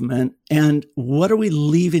movement. And what are we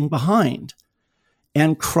leaving behind?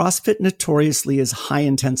 And CrossFit notoriously is high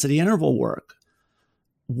intensity interval work.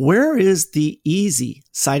 Where is the easy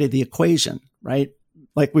side of the equation, right?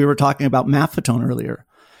 Like we were talking about Maffetone earlier.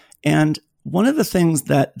 And one of the things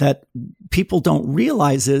that people don't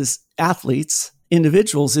realize is athletes,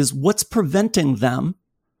 individuals, is what's preventing them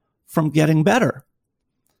from getting better.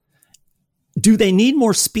 Do they need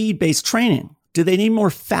more speed-based training? Do they need more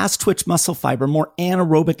fast twitch muscle fiber, more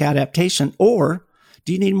anaerobic adaptation? Or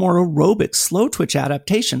do you need more aerobic slow twitch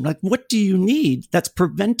adaptation? Like, what do you need that's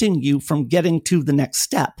preventing you from getting to the next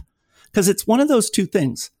step? Because it's one of those two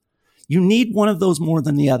things. You need one of those more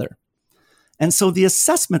than the other. And so the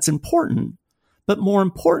assessment's important, but more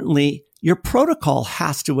importantly, your protocol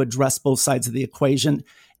has to address both sides of the equation.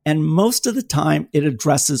 And most of the time, it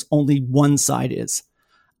addresses only one side is,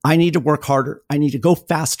 I need to work harder. I need to go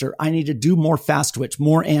faster. I need to do more fast twitch,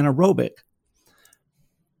 more anaerobic.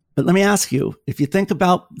 But let me ask you, if you think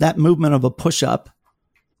about that movement of a push-up,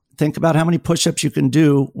 think about how many push-ups you can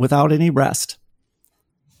do without any rest.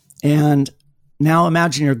 And now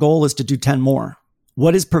imagine your goal is to do 10 more.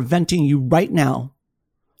 What is preventing you right now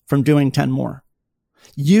from doing 10 more?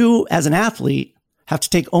 You, as an athlete, have to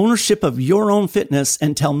take ownership of your own fitness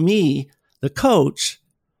and tell me, the coach,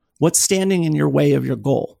 what's standing in your way of your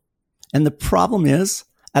goal. And the problem is,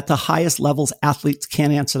 at the highest levels, athletes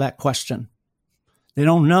can't answer that question. They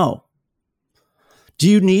don't know. Do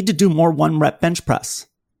you need to do more 1-rep bench press?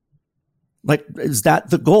 Like, is that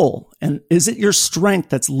the goal? And is it your strength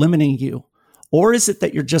that's limiting you? Or is it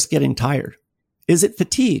that you're just getting tired? Is it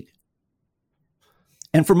fatigue?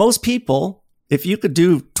 And for most people, if you could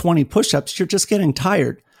do 20 push-ups, you're just getting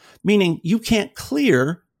tired, meaning you can't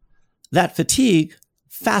clear that fatigue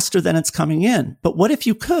faster than it's coming in. But what if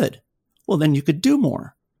you could? Well, then you could do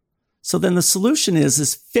more. So then the solution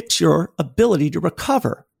is fix your ability to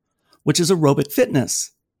recover, which is aerobic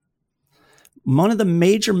fitness. One of the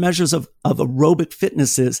major measures of aerobic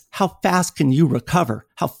fitness is how fast can you recover?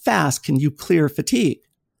 How fast can you clear fatigue?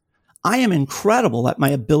 I am incredible at my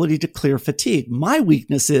ability to clear fatigue. My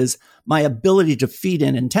weakness is my ability to feed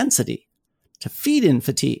in intensity, to feed in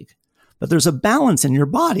fatigue. But there's a balance in your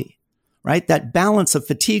body, right? That balance of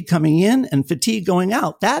fatigue coming in and fatigue going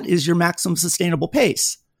out, that is your maximum sustainable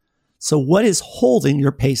pace. So what is holding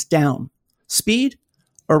your pace down? Speed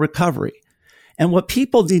or recovery? And what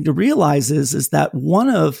people need to realize is that one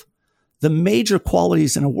of the major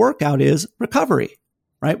qualities in a workout is recovery,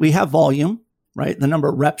 right? We have volume, right? The number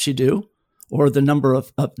of reps you do, or the number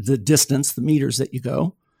of the distance, the meters that you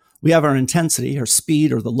go. We have our intensity, our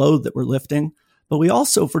speed, or the load that we're lifting. But we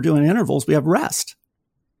also, if we're doing intervals, we have rest.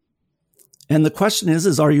 And the question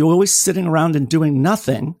is are you always sitting around and doing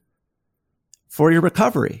nothing for your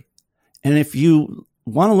recovery? And if you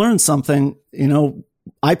want to learn something,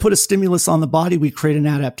 I put a stimulus on the body, we create an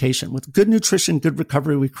adaptation. With good nutrition, good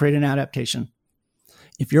recovery, we create an adaptation.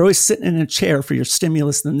 If you're always sitting in a chair for your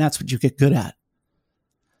stimulus, then that's what you get good at.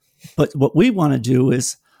 But what we want to do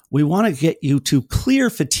is we want to get you to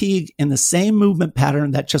clear fatigue in the same movement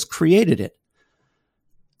pattern that just created it.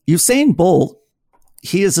 Usain Bolt,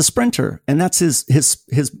 he is a sprinter, and that's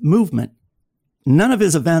his movement. None of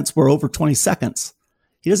his events were over 20 seconds.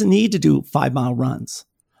 He doesn't need to do 5-mile runs.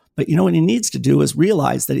 But what he needs to do is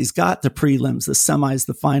realize that he's got the prelims, the semis,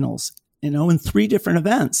 the finals, in 3 different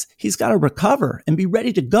events. He's got to recover and be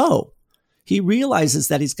ready to go. He realizes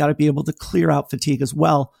that he's got to be able to clear out fatigue as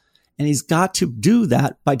well. And he's got to do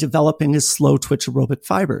that by developing his slow twitch aerobic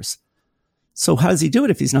fibers. So how does he do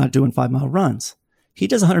it if he's not doing 5-mile runs? He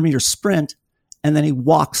does a 100-meter sprint, and then he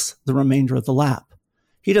walks the remainder of the lap.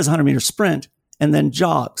 He does a 100-meter sprint and then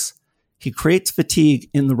jogs. He creates fatigue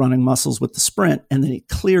in the running muscles with the sprint, and then he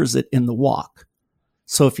clears it in the walk.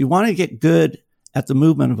 So if you want to get good at the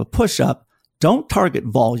movement of a push-up, don't target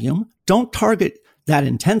volume. Don't target that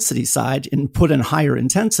intensity side and put in higher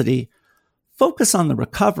intensity. Focus on the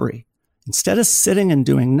recovery. Instead of sitting and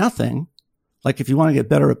doing nothing, like if you want to get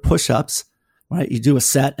better at push-ups, right? You do a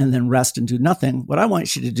set and then rest and do nothing. What I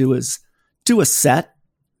want you to do is do a set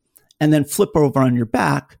and then flip over on your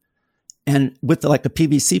back and with like a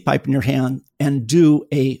PVC pipe in your hand and do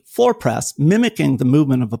a floor press, mimicking the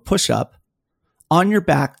movement of a push-up on your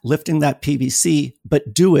back, lifting that PVC,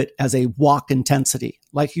 but do it as a walk intensity,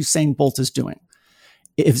 like Usain Bolt is doing.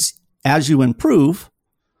 As you improve,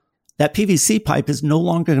 that PVC pipe is no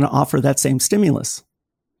longer going to offer that same stimulus.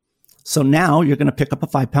 So now you're going to pick up a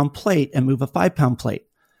 5-pound plate and move a 5-pound plate.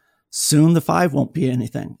 Soon the 5 won't be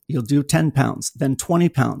anything. You'll do 10 pounds, then 20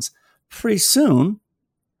 pounds. Pretty soon,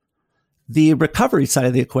 the recovery side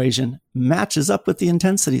of the equation matches up with the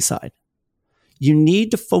intensity side. You need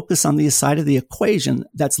to focus on the side of the equation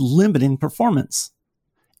that's limiting performance.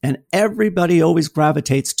 And everybody always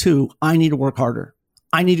gravitates to, I need to work harder.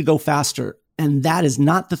 I need to go faster. And that is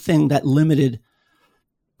not the thing that limited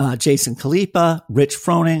Jason Khalipa, Rich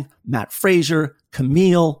Froning, Matt Frazier,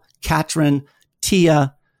 Camille, Katrin,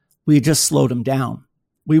 Tia. We just slowed them down.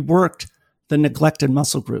 We worked the neglected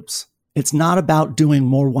muscle groups. It's not about doing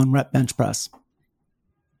more 1-rep bench press.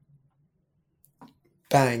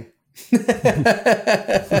 Bang.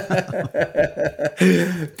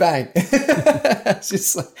 Bang.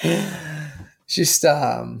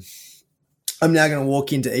 I'm now going to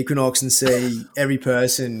walk into Equinox and see every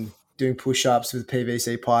person doing push-ups with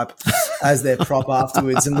PVC pipe as their prop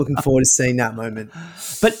afterwards, and looking forward to seeing that moment.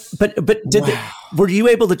 But were you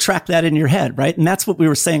able to track that in your head, right? And that's what we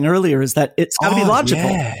were saying earlier, is that it's got to be logical.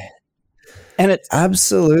 Yeah. And it's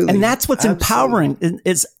absolutely, and that's what's empowering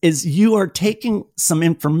is you are taking some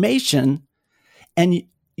information and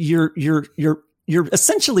you're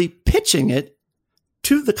essentially pitching it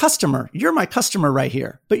to the customer. You're my customer right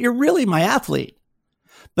here, but you're really my athlete.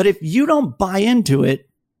 But if you don't buy into it,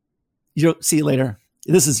 you'll see you later.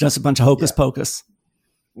 This is just a bunch of hocus pocus.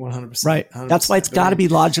 100%. Right. 100%. That's why it's got to be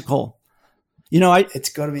logical. It's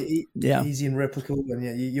got to be easy and replicable.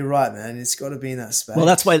 And you're right, man. It's got to be in that space. Well,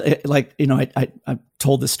 that's why, I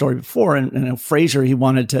told this story before, and Fraser, he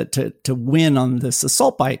wanted to win on this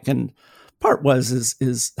assault bike, and part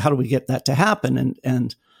is how do we get that to happen?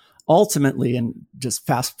 And ultimately, and just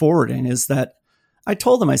fast forwarding, is that I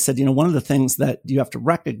told him, I said, one of the things that you have to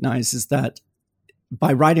recognize is that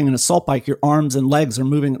by riding an assault bike, your arms and legs are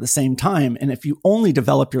moving at the same time. And if you only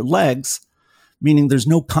develop your legs, meaning there's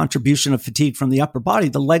no contribution of fatigue from the upper body,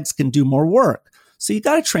 the legs can do more work. So you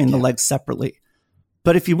got to train the legs separately.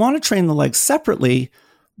 But if you want to train the legs separately,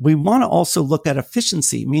 we want to also look at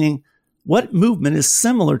efficiency, meaning what movement is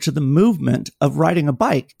similar to the movement of riding a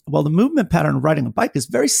bike? Well, the movement pattern of riding a bike is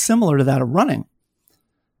very similar to that of running.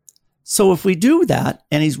 So if we do that,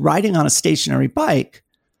 and he's riding on a stationary bike,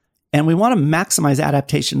 and we want to maximize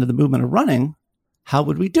adaptation to the movement of running, how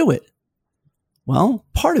would we do it? Well,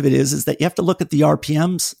 part of it is that you have to look at the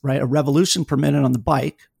RPMs, right? A revolution per minute on the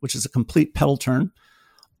bike, which is a complete pedal turn,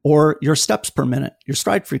 or your steps per minute, your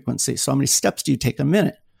stride frequency. So how many steps do you take a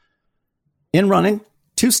minute? In running,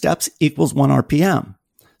 2 steps equals 1 RPM.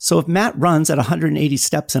 So if Matt runs at 180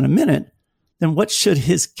 steps in a minute, then what should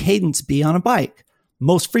his cadence be on a bike?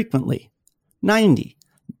 Most frequently, 90.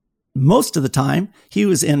 Most of the time, he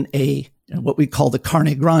was in what we call the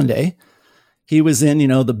Carne Grande. He was in,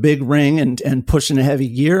 the big ring and pushing a heavy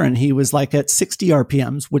gear, and he was like at 60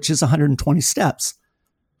 RPMs, which is 120 steps.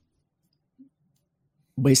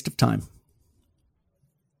 Waste of time.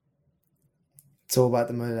 It's all about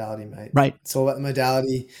the modality, mate. Right. It's all about the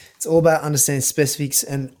modality. It's all about understanding specifics.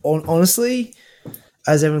 And honestly,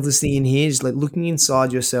 as everyone's listening in here, just like looking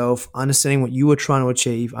inside yourself, understanding what you are trying to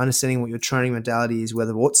achieve, understanding what your training modality is,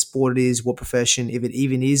 whether what sport it is, what profession, if it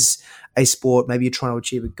even is a sport, maybe you're trying to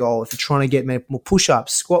achieve a goal. If you're trying to get more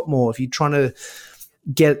push-ups, squat more, if you're trying to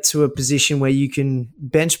get to a position where you can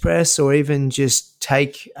bench press or even just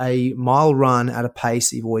take a mile run at a pace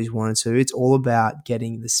that you've always wanted to, it's all about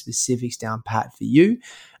getting the specifics down pat for you,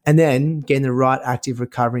 and then getting the right active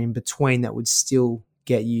recovery in between that would still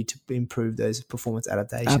get you to improve those performance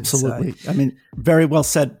adaptations. Absolutely. So, very well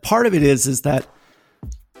said. Part of it is that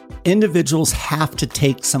individuals have to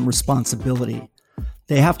take some responsibility.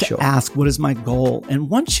 They have to ask, what is my goal? And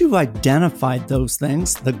once you've identified those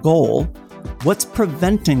things, the goal, what's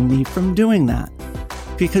preventing me from doing that?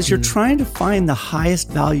 Because you're trying to find the highest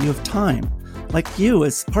value of time. Like you,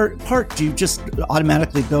 as part, do you just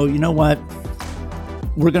automatically go, you know what?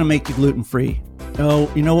 We're going to make you gluten-free.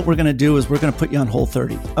 Oh, you know what we're going to do is we're going to put you on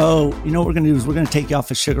Whole30. Oh, you know what we're going to do is we're going to take you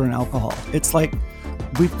off of sugar and alcohol. It's like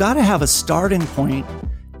we've got to have a starting point,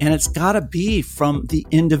 and it's got to be from the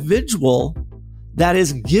individual that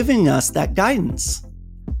is giving us that guidance.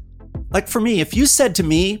 Like for me, if you said to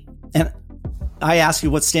me, and I asked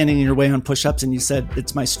you what's standing in your way on push-ups, and you said,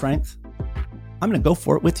 it's my strength, I'm going to go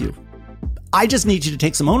for it with you. I just need you to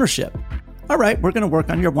take some ownership. All right, we're going to work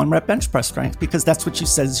on your 1-rep bench press strength because that's what you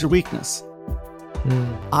said is your weakness.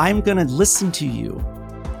 I'm going to listen to you,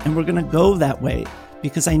 and we're going to go that way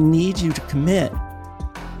because I need you to commit.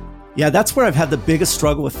 Yeah, that's where I've had the biggest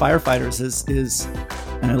struggle with firefighters is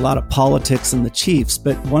and a lot of politics and the chiefs.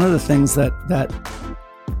 But one of the things that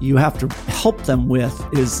you have to help them with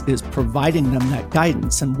is providing them that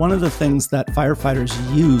guidance. And one of the things that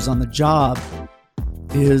firefighters use on the job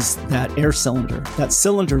is that air cylinder. That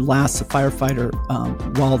cylinder lasts a firefighter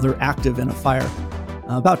while they're active in a fire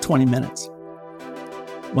about 20 minutes.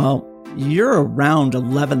 Well, you're around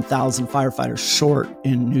 11,000 firefighters short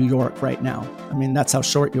in New York right now. That's how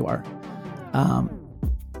short you are.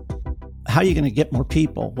 How are you going to get more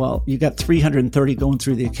people? Well, you got 330 going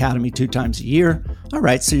through the academy 2 times a year. All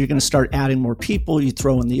right, so you're going to start adding more people. You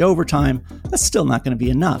throw in the overtime. That's still not going to be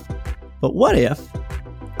enough. But what if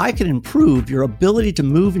I could improve your ability to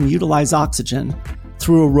move and utilize oxygen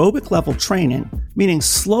through aerobic level training, meaning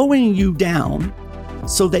slowing you down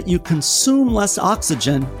so that you consume less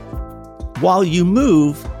oxygen while you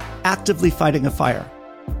move, actively fighting a fire.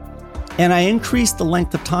 And I increased the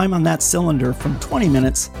length of time on that cylinder from 20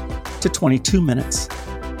 minutes to 22 minutes.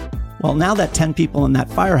 Well, now that 10 people in that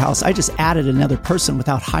firehouse, I just added another person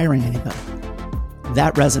without hiring anybody.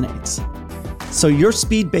 That resonates. So your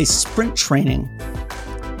speed-based sprint training,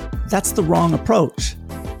 that's the wrong approach,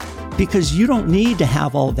 because you don't need to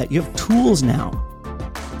have all of that. You have tools now.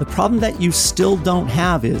 The problem that you still don't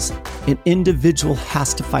have is an individual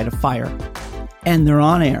has to fight a fire, and they're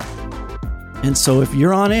on air. And so if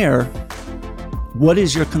you're on air, what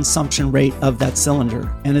is your consumption rate of that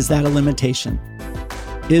cylinder? And is that a limitation?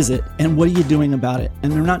 Is it? And what are you doing about it?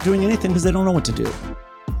 And they're not doing anything because they don't know what to do.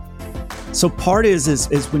 So part is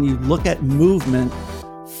when you look at movement,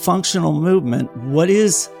 functional movement, what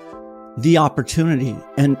is the opportunity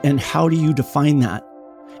and how do you define that?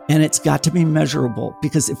 And it's got to be measurable,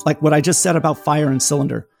 because if, like what I just said about fire and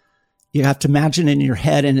cylinder, you have to imagine in your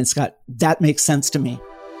head, and that makes sense to me.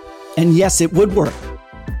 And yes, it would work.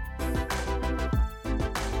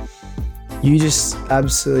 You just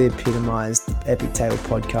absolutely epitomized the Epic Table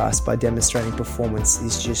podcast by demonstrating performance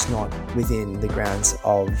is just not within the grounds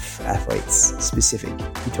of athletes specific.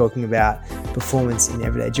 You're talking about performance in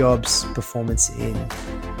everyday jobs, performance in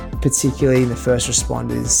particularly in the first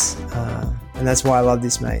responders. And that's why I love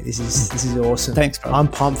this, mate. This is awesome. Thanks, bro. I'm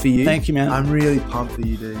pumped for you. Thank you, man. I'm really pumped for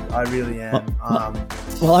you, dude. I really am.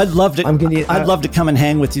 Well, I'd love to. I'd love to come and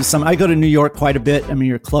hang with you. I go to New York quite a bit. I mean,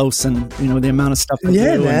 you're close, and you know the amount of stuff.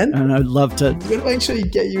 Yeah, man. And I'd love to. We gotta make sure you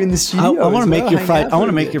get you in the studio. I want to make your fried. I want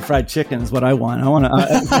to make your fried chicken. Is what I want. I want to.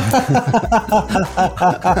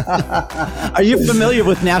 Are you familiar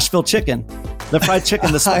with Nashville chicken? The fried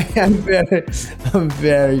chicken. I'm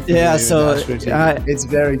very familiar. Yeah, so it's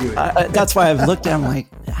very good. That's why I've looked at. I'm like,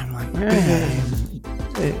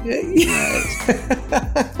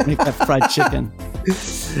 make that fried chicken.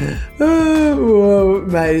 Well,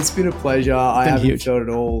 mate, it's been a pleasure. I haven't huge. felt at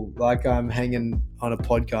all like I'm hanging on a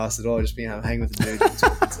podcast at all. I've just been hanging with the dude I'm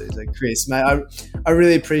talking to. So Chris, mate, I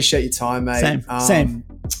really appreciate your time, mate. Same.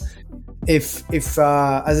 If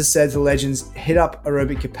as I said, for legends, hit up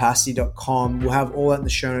aerobiccapacity.com. We'll have all that in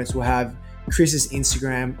the show notes. We'll have Chris's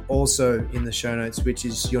Instagram also in the show notes, which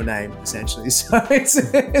is your name essentially. So it's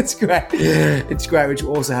great. It's great, which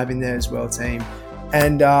we'll also have in there as well, team.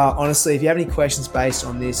 And honestly, if you have any questions based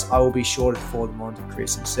on this, I will be sure to forward them on to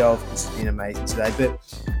Chris himself. This has been amazing today. But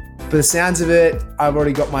for the sounds of it, I've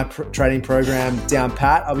already got my training program down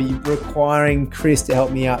pat. I'll be requiring Chris to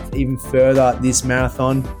help me out even further this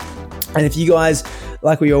marathon. And if you guys,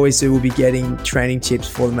 like we always do, will be getting training tips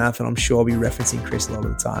for the marathon, I'm sure I'll be referencing Chris a lot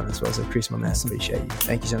of the time as well. So Chris, my man, appreciate you.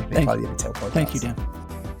 Thank you so much for being part of the Epic Table podcast. Thank you, Dan.